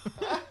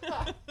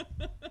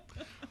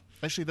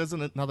 Actually, there's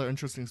another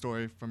interesting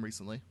story from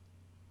recently.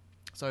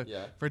 So,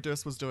 Yeah. Fred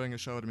Durst was doing a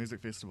show at a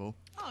music festival,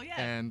 Oh yeah.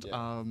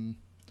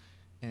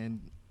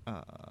 and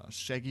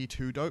Shaggy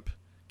Two Dope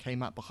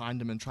came up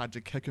behind him and tried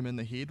to kick him in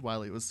the head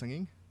while he was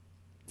singing.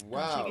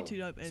 Wow. Shaggy Two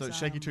Dope is, So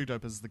Shaggy Two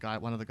Dope is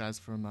one of the guys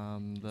from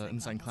the Insane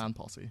Insane Clown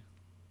Clown Posse.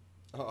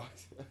 Oh.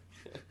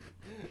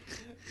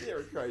 They're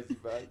a crazy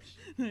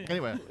bunch.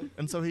 Anyway,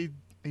 and so he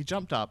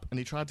jumped up and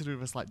he tried to do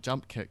this like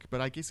jump kick, but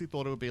I guess he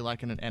thought it would be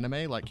like in an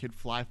anime, like he'd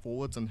fly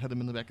forwards and hit him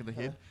in the back of the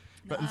head.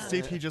 But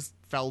instead, he just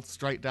fell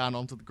straight down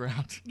onto the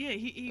ground. Yeah,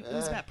 he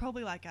was about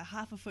probably like a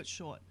half a foot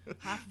short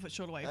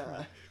away from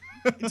it.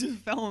 He just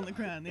fell on the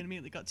ground, then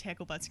immediately got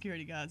tackled by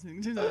security guards.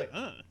 And he was like,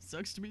 oh,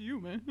 sucks to be you,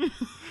 man.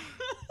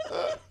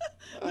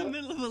 In the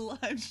middle of a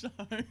live show.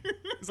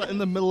 It's like in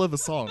the middle of a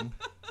song.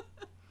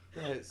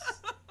 That's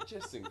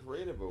just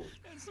incredible.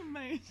 That's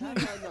amazing. How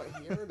did I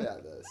not hear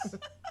about this?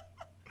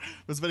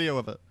 There's video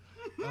of it.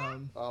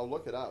 I'll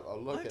look it up. I'll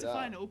I'll look have it to up.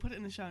 find it. We'll put it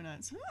in the show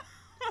notes.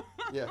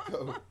 Yeah,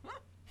 cool.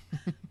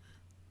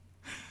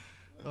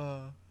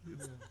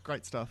 It's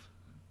great stuff.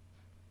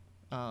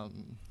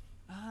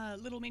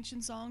 Little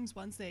mention songs,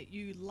 ones that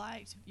you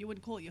liked. You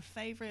wouldn't call it your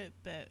favorite,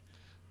 but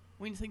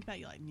when you think about it,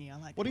 you're like, yeah, I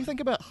like What that do you one. think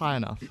about High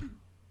Enough?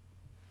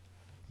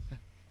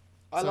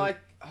 I So- like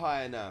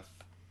High Enough.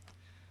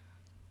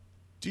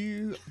 Do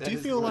you That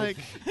is feel really like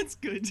That's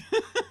good.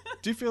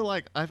 do you feel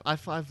like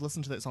I've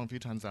listened to that song a few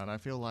times now, and I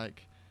feel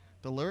like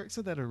the lyrics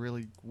of that are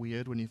really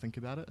weird when you think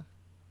about it.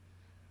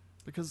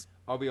 Because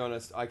I'll be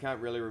honest, I can't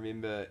really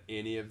remember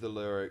any of the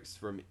lyrics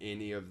from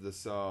any of the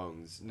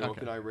songs, nor Okay.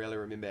 can I really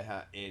remember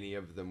how any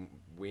of them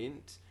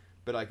went,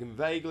 but I can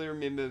vaguely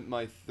remember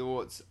my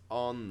thoughts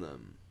on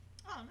them.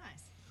 Oh,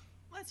 nice.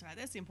 Well, that's right.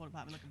 That's the important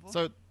part we're looking for.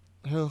 so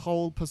her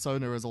whole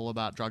persona is all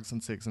about drugs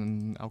and sex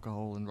and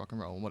alcohol and rock and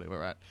roll and whatever,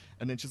 right?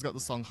 And then she's got the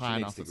song She High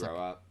needs Enough. to That's grow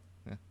like, up.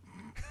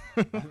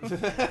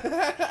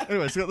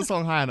 anyway, she's got the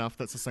song High Enough.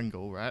 That's a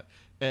single, right?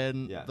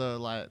 And Yeah.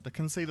 the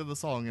conceit of the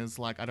song is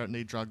like, I don't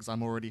need drugs.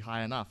 I'm already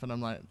high enough. And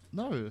I'm like,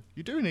 no,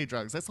 you do need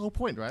drugs. That's the whole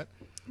point, right?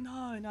 No,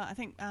 I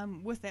think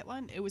with that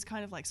one, it was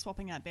kind of like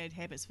swapping out bad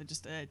habits for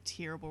just a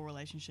terrible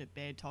relationship,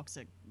 bad,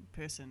 toxic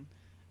person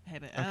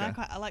habit. And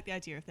Okay. I like the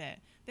idea of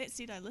that. That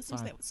said, I listened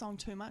to Right. that song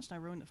too much and I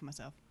ruined it for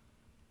myself.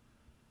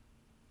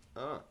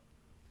 Oh.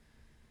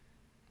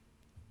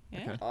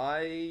 Yeah?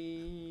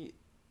 Okay.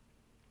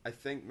 I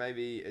think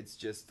maybe it's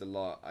just the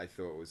lot I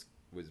thought was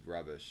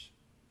rubbish.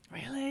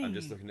 Really? I'm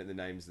just looking at the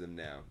names of them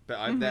now.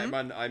 But that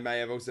one I may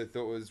have also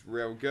thought was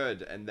real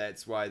good, and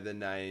that's why the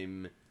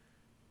name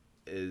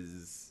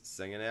is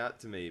singing out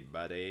to me,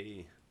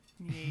 buddy.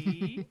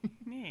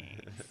 Yeah.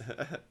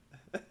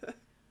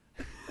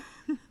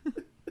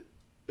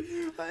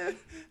 I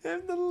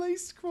am the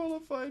least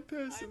qualified I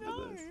person for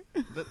know.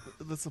 this.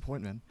 That's the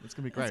point, man. It's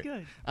gonna be That's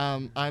great.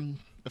 good.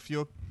 If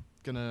you're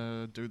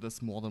gonna do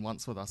this more than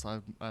once with us,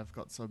 I've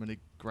got so many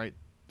great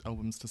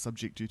albums to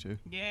subject you to.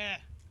 Yeah.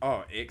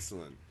 Oh,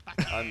 excellent.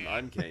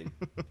 I'm keen.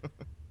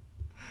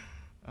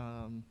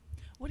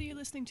 What are you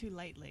listening to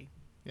lately?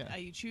 Yeah. Are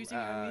you choosing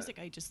your own music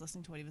or are you just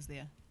listening to whatever's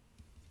there?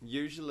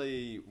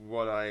 Usually,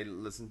 what I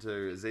listen to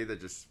is either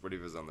just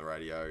whatever's on the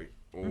radio,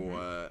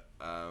 or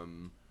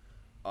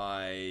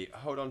I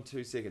hold on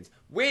 2 seconds.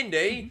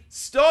 Wendy,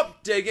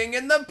 stop digging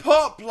in the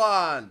pot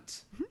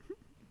plant.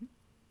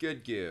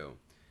 Good girl.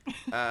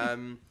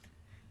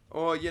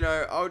 Or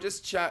I'll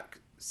just chuck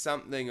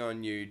something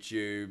on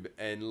YouTube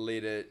and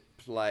let it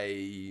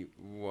play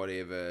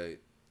whatever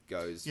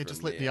goes. Yeah, from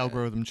just let the there.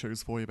 algorithm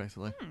choose for you,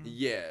 basically.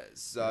 Yeah,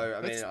 so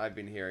I mean, I've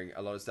been hearing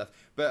a lot of stuff,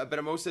 but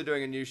I'm also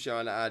doing a new show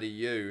on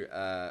RDU,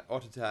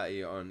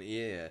 Otatai on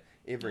Air,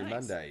 every Nice.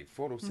 Monday,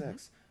 4 till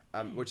 6,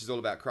 which is all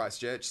about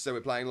Christchurch. So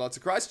we're playing lots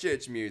of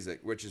Christchurch music,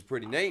 which is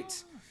pretty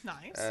neat.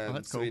 Nice.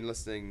 that's So cool. been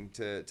listening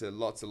to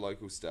lots of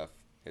local stuff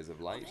as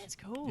of late. That's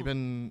cool.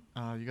 You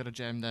got to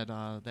jam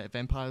that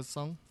vampires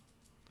song.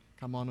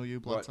 Come on, all you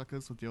What?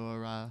 bloodsuckers with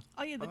your Oh,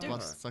 yeah, the Oh. Dukes.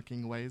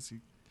 blood-sucking ways.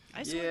 I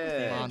used to work Yeah. with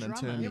their Come on and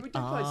drummer. turn Yeah, we do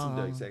play some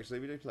Ah. Dukes, actually.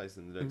 We do play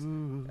some Dukes.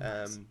 Ooh.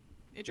 Their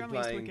We're drummer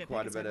used to work playing at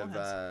quite a Packers bit at of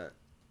Morehouse.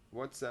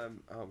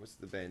 what's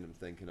the band I'm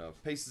thinking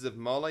of? Pieces of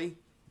Molly,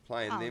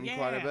 playing Oh, them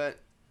quite a yeah. bit.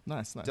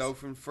 Nice.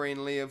 Dolphin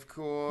Friendly, of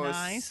course.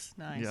 Nice.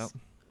 Yep.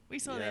 We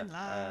saw Yeah, them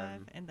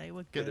live and they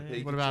were Get the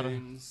good. What about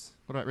Tunes.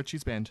 What about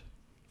Richie's band?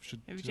 Have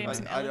you should jammed I-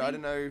 some I Elodie?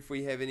 don't know if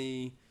we have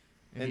any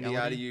in Any the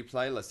Elodie? RDU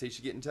playlist. He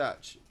should get in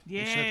touch.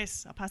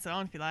 Yes, I'll pass it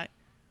on if you like.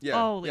 Yeah,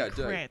 Holy yeah,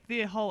 do. crap.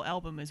 Their whole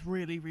album is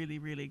really, really,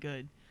 really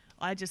good.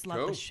 I just love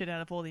Cool. the shit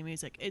out of all their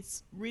music.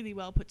 It's really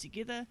well put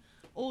together.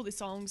 all the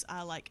songs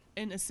are like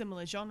in a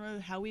similar genre.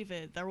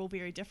 However, they're all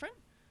very different,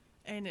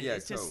 and Yeah,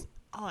 it's just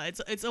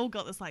it's all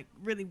got this like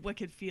really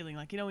wicked feeling.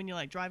 Like, you know, when you're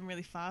like driving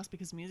really fast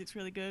because the music's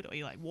really good, or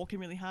you're like walking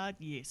really hard.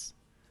 Yes,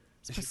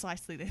 it's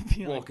precisely that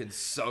feeling. Walking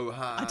so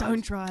hard. I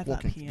don't drive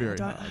Walking up here. very I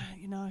don't, hard.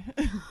 you know.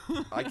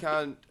 I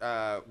can't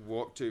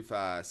walk too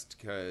fast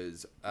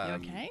because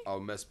okay? I'll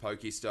miss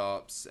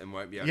Pokestops and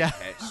won't be able Yeah. to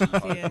catch some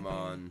Fair.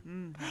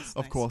 Pokemon. That's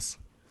Of nice. course.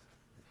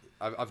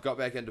 I've got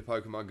back into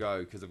Pokemon Go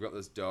because I've got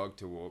this dog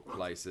to walk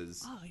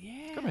places. Oh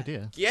yeah. Good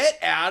idea. Get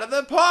out of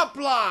the pot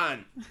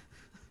plant!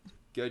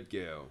 Good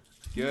girl.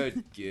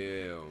 Good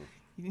girl.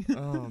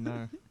 Oh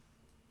no.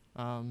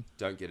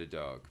 Don't get a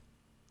dog.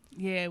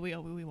 Yeah, we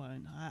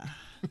won't.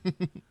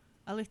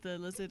 I left the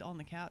lizard on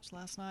the couch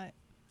last night,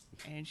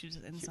 and she was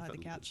just inside the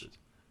The couch. lizard.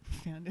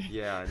 Found her.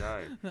 Yeah, I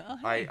know. Oh,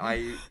 hey.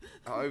 I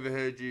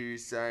overheard you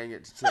saying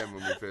it to Tim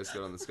when we first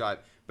got on the Skype,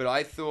 but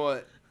I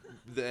thought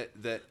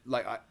that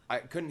like I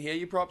couldn't hear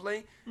you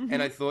properly, Mm-hmm.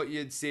 and I thought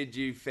you'd said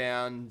you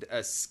found a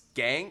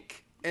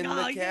skank in Oh,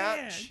 the yeah,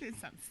 couch, there's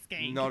some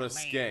skank not a in the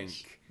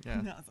skink.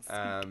 Yeah. No, it's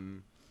a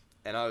skink.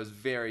 And I was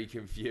very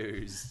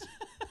confused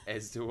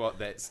as to what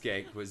that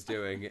skank was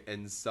doing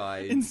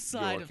inside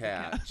Inside your of the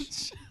couch,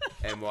 couch.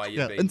 and why you've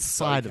Yeah, been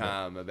inside so of it.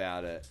 calm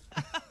about it.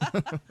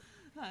 Oh,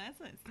 that's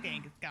what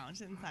skank is going.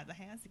 She's inside the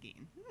house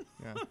again.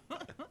 Yeah.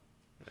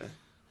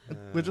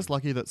 We're just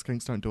lucky that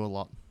skinks don't do a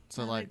lot.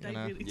 So No, like, they you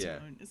know, really Yeah.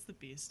 don't. It's the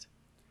best.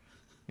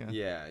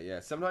 Yeah.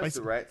 Sometimes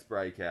Basic- the rats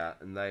break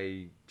out and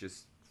they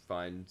just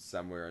find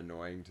somewhere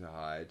annoying to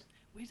hide.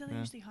 Where do they Yeah.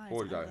 usually hide?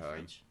 Or Under go the home.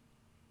 fridge?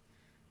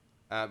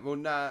 Well,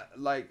 nah,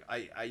 like,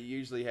 I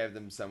usually have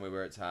them somewhere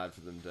where it's hard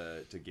for them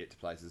to get to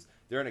places.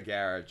 They're in a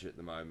garage at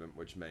the moment,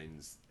 which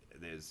means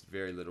there's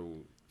very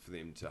little for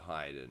them to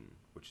hide in,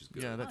 which is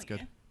good. Yeah, that's good.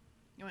 Yeah.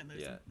 You won't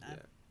lose Yeah, them. yeah.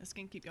 The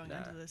skink keep going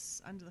Nah.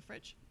 under the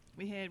fridge.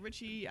 We had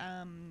Richie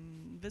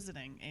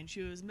visiting, and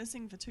she was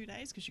missing for 2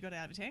 days because she got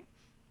out of a tank.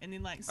 And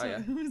then like so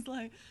yeah.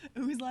 it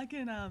was like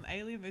in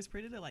Alien vs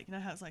Predator, like, you know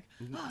how it's like,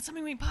 oh,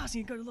 something went past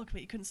and you go to look but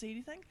you couldn't see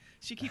anything.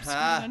 She keeps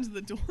screaming under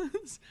the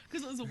doors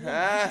because it was a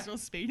woman. She's real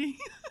speedy.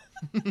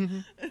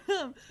 Then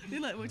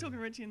like we're talking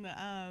to Richie in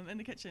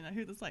the kitchen. I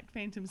heard this like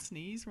phantom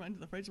sneeze from under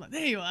the fridge. I'm like,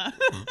 there you are.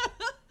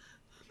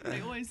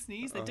 They always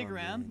sneeze. They dig Oh,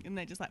 around man. and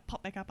they just like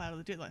pop back up out of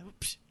the dirt like.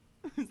 Psh.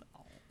 It's like,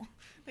 oh,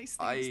 they sneeze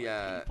I,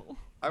 like people.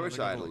 I Yeah, wish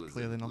they I had a gotta, like, lizard.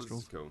 clear their Lizard's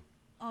nostrils. cool.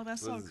 Oh,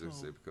 that's so Lizards cool. are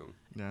super cool.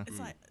 Yeah. It's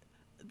like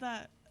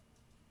that,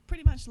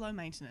 pretty much low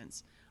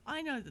maintenance.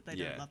 I know that they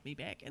Yeah. don't love me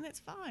back, and that's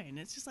fine.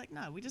 It's just like,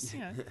 no, we just, you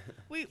know,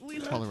 we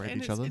live, Tolerate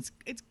and each it's, other.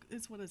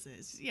 It's what is it?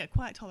 It's, yeah,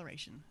 quiet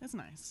toleration. That's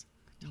nice.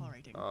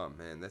 Tolerating. Oh,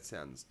 man, that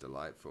sounds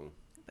delightful.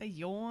 They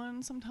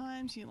yawn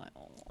sometimes. You're like,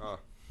 oh, Oh,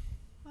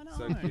 I know.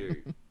 so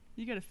cute.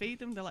 You got to feed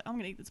them. They're like, I'm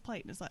gonna eat this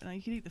plate, and it's like, no,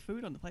 you can eat the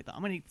food on the plate. But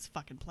I'm gonna eat this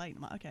fucking plate.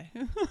 I'm like, okay,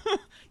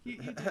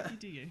 you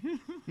do you.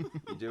 You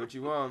do what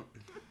you want.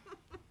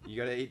 You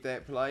gotta eat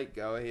that plate.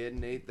 Go ahead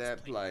and eat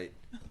that plate.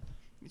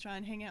 You try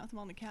and hang out with them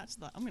on the couch.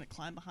 Like, I'm gonna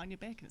climb behind your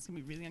back, and it's gonna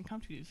be really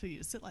uncomfortable for you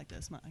to sit like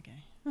this. I'm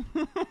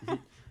like, okay.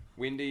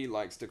 Wendy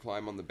likes to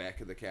climb on the back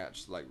of the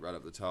couch, like right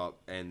up the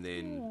top, and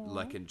then Aw.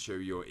 lick and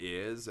chew your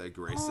ears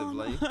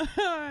aggressively.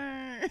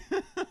 Oh,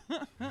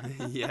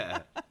 Yeah.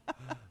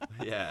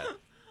 Yeah.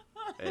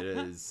 It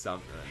is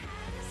something.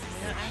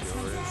 yeah, that's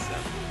Sure is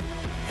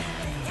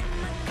something.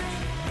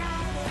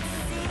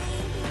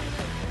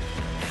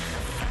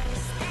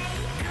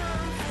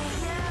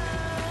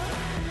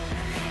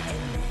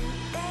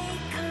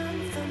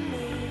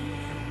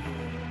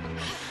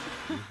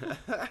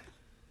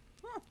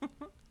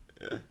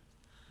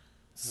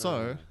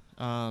 So,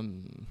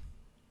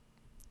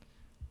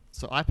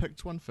 so I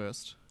picked one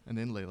first, and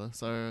then Leela.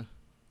 So,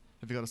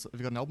 have you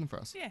got an album for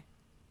us? yeah.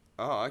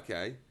 Oh,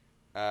 okay.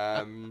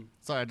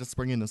 Sorry, I just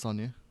springing this on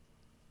you.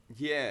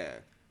 Yeah.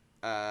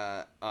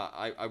 I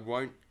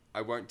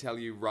won't tell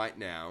you right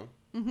now.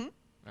 Mm-hmm.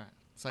 Alright.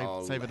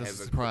 I'll Save it have as a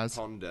quick surprise.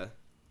 ponder,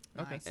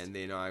 Okay. Nice. and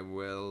then I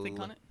will Think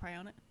on it. Pray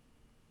on it.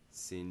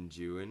 send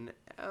you an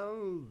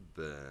album.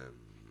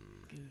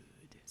 Good.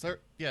 So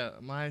yeah,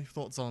 my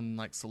thoughts on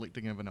like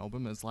selecting of an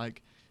album is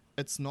like,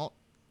 it's not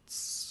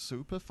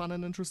super fun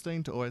and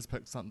interesting to always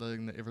pick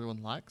something that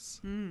everyone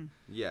likes. Mm.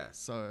 Yeah.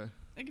 So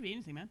It could be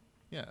anything, man.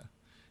 yeah,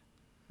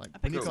 like I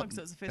picked when this you've one got 'cause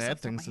it was the first off bad the top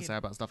of things my to head. say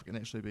about stuff, it can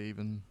actually be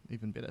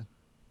even better.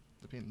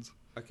 Depends.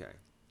 Okay.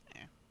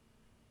 Yeah.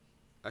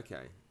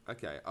 Okay.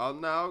 Oh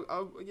no.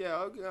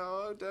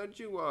 Oh, don't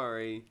you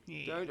worry.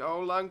 Yeah. Don't.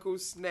 Old Uncle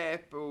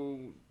Snap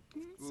will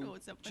So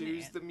it's up in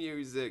choose there. the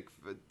music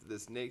for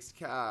this next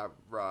car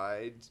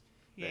ride.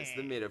 That's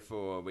the Yeah.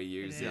 metaphor we're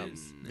using.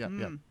 is. Yep.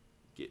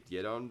 Yep.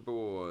 Get on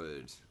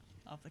board.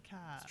 Of the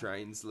car.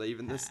 Train's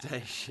leaving the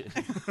station.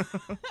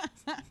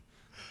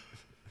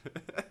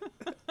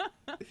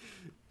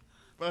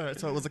 Alright,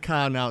 so it was a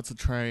car, now it's a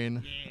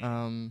train.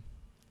 Yeah.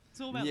 It's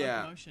all about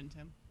Yeah. locomotion,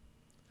 Tim.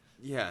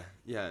 Yeah.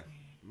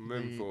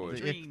 Moving forward.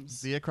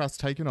 Dreams. The aircraft's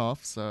taken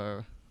off,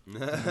 so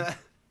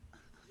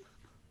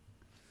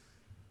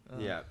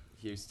Yeah,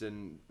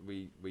 Houston,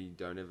 we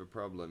don't have a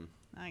problem.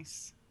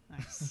 Nice.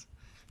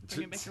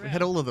 Bring it back we around.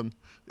 had all of them.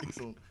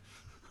 Excellent.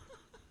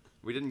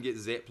 We didn't get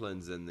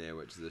Zeppelins in there,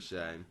 which is a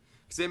shame.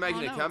 Because they're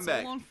making oh, a no, comeback.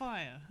 It's all on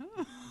fire.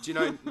 Do you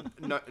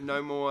know?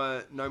 No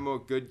more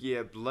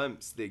Goodyear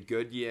blimps. They're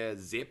Goodyear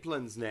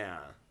Zeppelins now.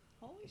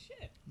 Holy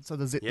shit. So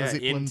the Yeah,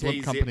 Zeppelin NT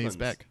blimp company is Zeppelins.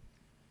 back.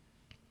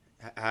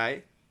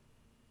 Hey,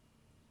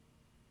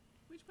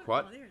 Which one?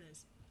 What? Oh, there it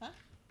is. Huh?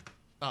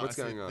 Oh, What's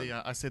I said going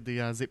on? I said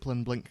the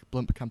Zeppelin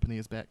blimp company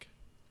is back.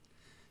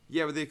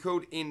 yeah, well they're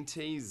called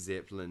NT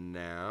Zeppelin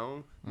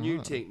now. New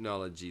Ah.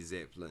 technology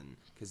Zeppelin,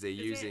 because they're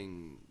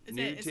using Is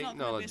new that, it's not going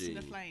to burst technology.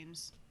 into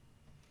flames.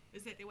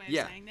 Is that the way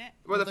Yeah. of saying that?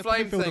 Well, Well, the they're pretty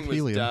flame filled thing with was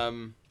helium.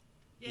 dumb.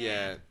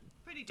 Yeah.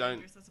 Pretty don't-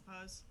 dangerous, I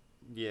suppose.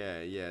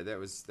 Yeah, that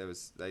was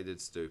they did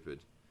stupid.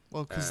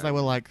 Well, because they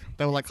were like It's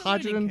a learning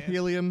hydrogen, curve.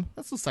 helium.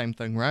 That's the same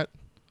thing, right?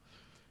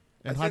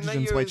 And I think they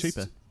hydrogen's way used,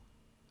 cheaper.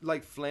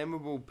 Like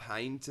flammable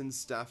paint and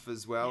stuff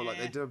as well. Like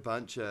they Yeah. did a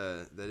bunch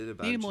of more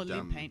lead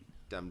dumb, paint.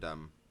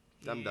 dumb.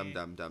 Yeah.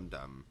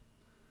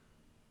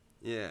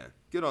 Yeah,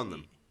 good on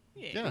them.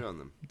 Yeah. Yeah. Good on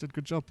them. You did a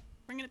good job.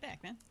 Bringing it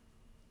back, man.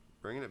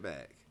 Bringing it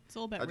back. It's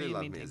all about I do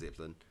love me a reinventing.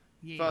 Zeppelin.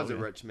 Yeah. If I was a yeah.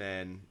 rich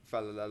man,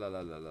 I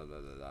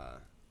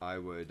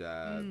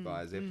would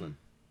buy a Zeppelin.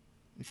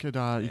 You could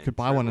And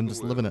buy one travel and the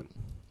just live in it. world.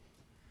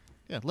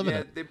 Yeah, live in Yeah,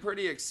 it. they're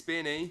pretty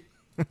expenny.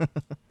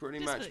 Pretty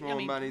Just much for- more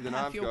money than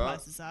how I've fuel got.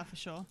 prices are, for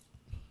sure.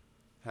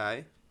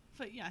 Hey,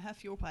 But yeah, how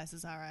fuel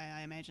prices are,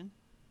 I imagine.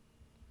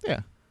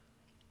 Yeah.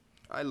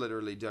 I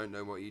literally don't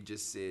know what you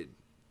just said.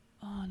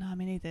 Oh, no,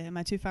 me neither. Am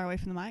I too far away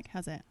from the mic?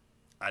 How's that?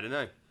 I don't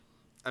know.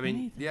 I Me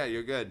mean, neither. yeah,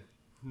 you're good.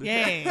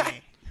 Yeah.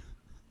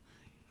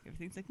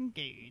 Everything's looking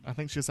good. I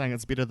think she's saying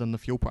it's better than the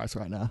fuel price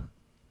right now.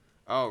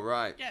 Oh,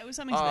 right. Yeah, it was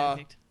something to that Uh,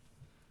 effect.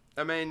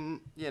 I mean,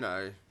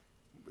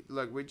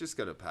 look, we just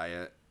got to pay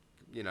it,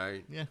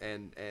 Yeah.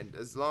 and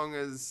as long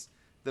as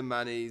the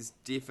money's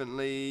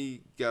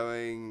definitely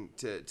going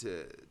to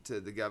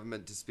the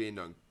government to spend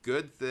on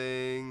good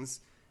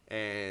things,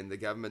 and the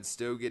government's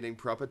still getting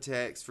proper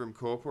tax from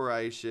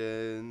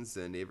corporations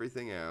and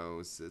everything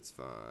else, it's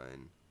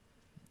fine.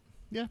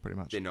 Yeah, pretty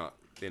much. They're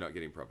not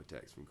getting proper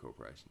tax from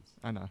corporations,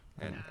 I know.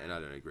 and I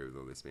don't agree with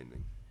all their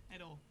spending.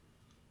 At all.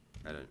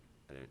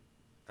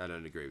 I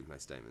don't agree with my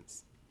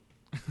statements.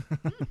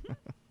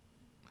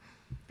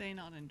 They're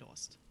not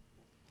endorsed.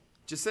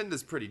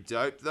 Jacinda's pretty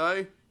dope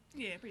though.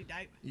 Yeah, pretty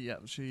dope. Yeah,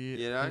 she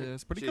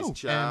is pretty she's cool. And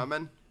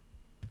charming.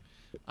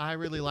 I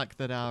really like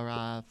that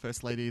our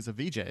first lady is a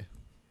VJ.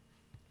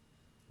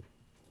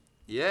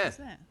 Yeah. What's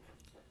that?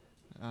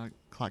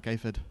 Clark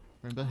Gayford.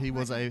 Remember, he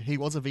was right.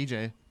 a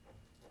VJ.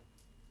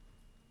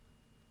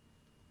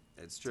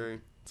 It's true.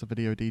 It's a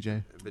video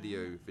DJ. A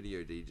video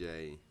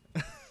DJ.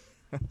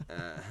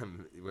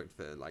 He worked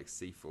for like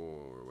C4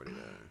 or whatever.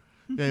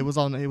 Yeah, he was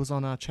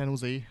on Channel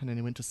Z, and then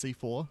he went to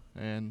C4,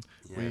 and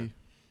Yeah.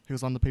 he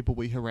was on the people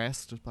we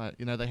harassed. But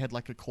they had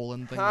like a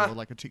call-in thing Huh. or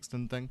like a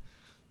text-in thing.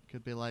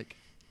 Could be like,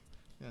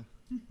 yeah,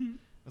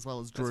 as well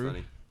as That's Drew.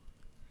 funny.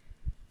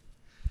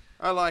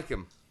 I like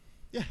him.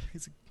 Yeah,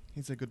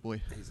 he's a good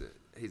boy.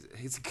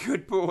 He's a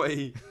good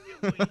boy.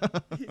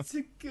 He's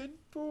a good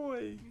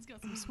boy. He's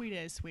got some sweet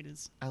ass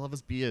sweaters. I love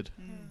his beard.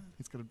 Mm.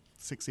 He's got a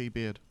sexy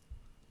beard.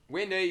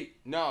 Wendy,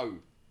 no.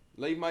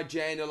 Leave my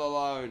Jandal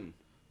alone.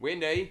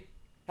 Wendy.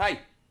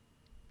 Hey.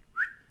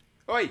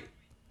 Oi.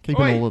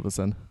 Keeping Oi. all of this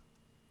in.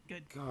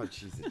 Good. God,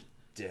 she's a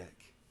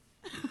dick.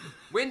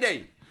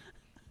 Wendy.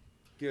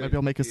 Good Maybe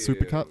I'll make a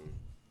supercut.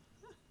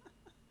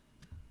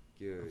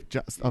 Good.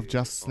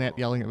 Just Snap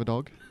yelling at the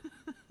dog.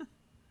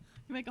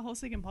 You make a whole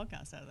second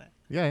podcast out of that.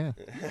 Yeah.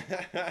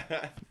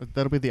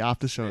 That'll be the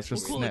after show. It's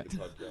just We'll Snap.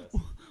 call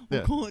We'll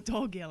Yeah. call it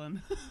dog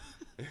yelling.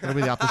 That'll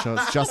be the after show.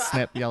 It's just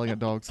Snap yelling at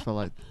dogs for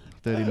like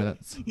 30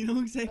 minutes. You know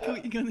exactly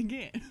what you're gonna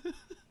get.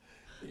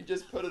 You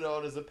just put it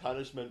on as a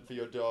punishment for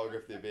your dog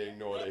if they're being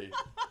naughty.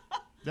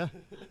 Yeah.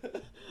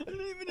 I don't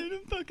even need a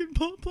fucking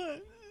pot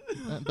plant.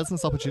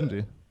 Business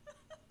opportunity.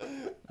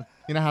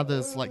 You know how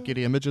there's like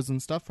Getty Images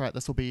and stuff, right?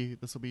 This will be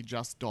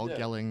just dog Yeah.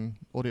 yelling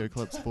audio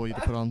clips for you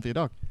to put on for your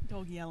dog.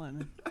 Dog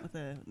yelling with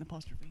an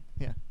apostrophe.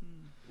 Yeah.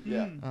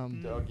 Yeah.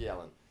 Um, Dog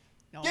yelling.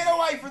 Oh. Get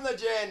away from the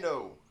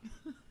jandal!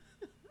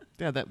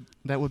 Yeah,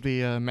 that would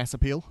be mass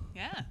appeal.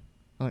 Yeah.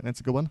 I think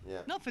that's a good one.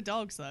 Yeah. Not for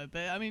dogs though,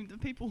 but I mean the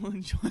people will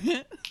enjoy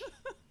it.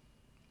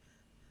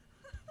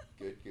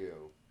 Good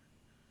girl.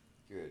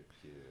 Good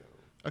girl.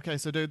 Okay,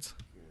 so dudes,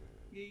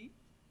 Yeah.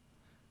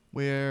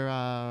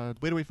 where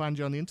do we find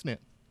you on the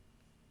internet?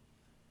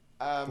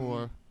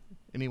 For Um,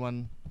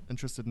 anyone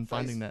interested in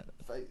finding that?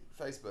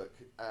 Facebook.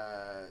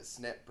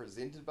 Snap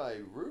presented by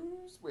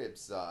Ruse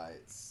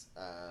Websites.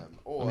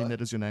 Or I mean,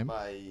 that is your name.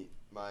 my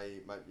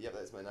yeah,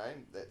 that's my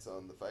name. That's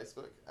on the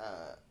Facebook.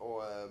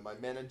 Or my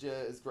manager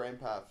is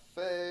Grandpa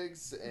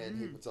Figs, and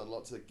he puts on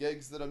lots of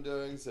gigs that I'm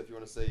doing. So if you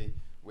want to see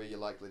where you're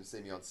likely to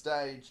see me on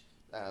stage,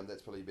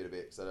 that's probably a better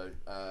bet because I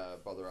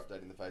don't bother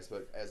updating the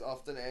Facebook as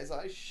often as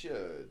I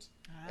should.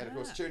 And of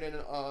course, tune in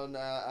on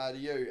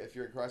RDU if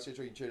you're in Christchurch,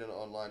 or you can tune in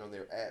online on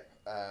their app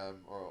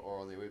or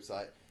on their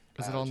website.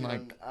 Is it on, tune like-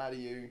 in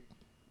RDU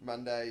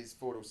Mondays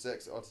 4 till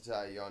 6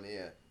 Otatai on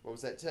air. What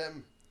was that,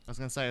 Tim? I was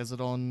gonna say, is it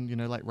on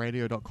like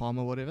radio.com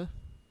or whatever?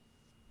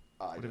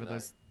 I whatever don't know.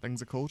 those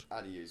things are called.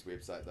 Underused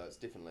website though. It's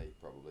definitely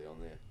probably on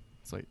there.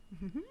 Sweet.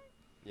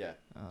 Yeah.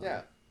 Um,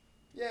 Yeah.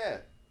 Yeah.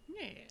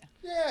 Yeah.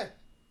 Yeah.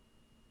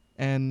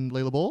 And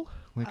Leela Ball,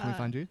 where can we Uh,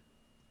 find you?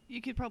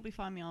 You could probably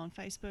find me on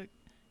Facebook.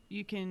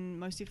 You can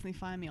most definitely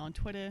find me on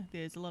Twitter.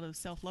 There's a lot of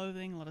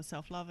self-loathing, a lot of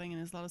self-loving, and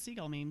there's a lot of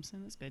seagull memes,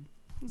 and it's good.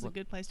 It's a What-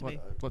 good place to What, be.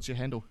 what's your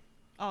handle?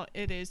 Oh,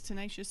 it is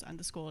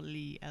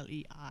tenacious_Lei,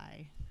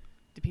 L-E-I.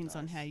 Depends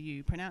on Nice. how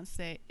you pronounce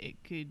that.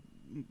 It could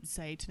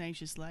say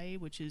Tenacious Lay,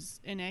 which is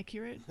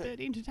inaccurate but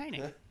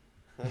entertaining.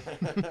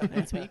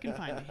 That's where you can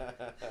find me.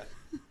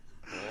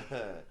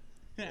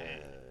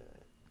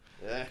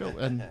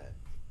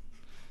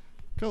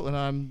 Cool. And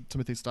I'm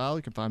Timothy Style.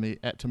 You can find me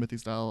at Timothy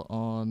Style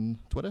on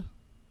Twitter.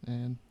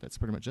 And that's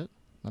pretty much it.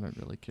 I don't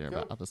really care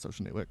about Cool. other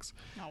social networks.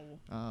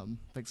 Oh,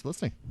 Thanks for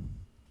listening.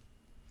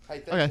 Hey,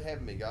 thanks Okay. for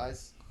having me,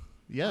 guys.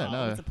 Yeah, oh,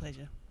 no, it's a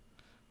pleasure.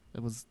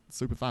 it was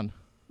super fun.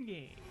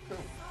 Yeah. Cool.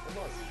 It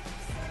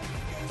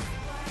was.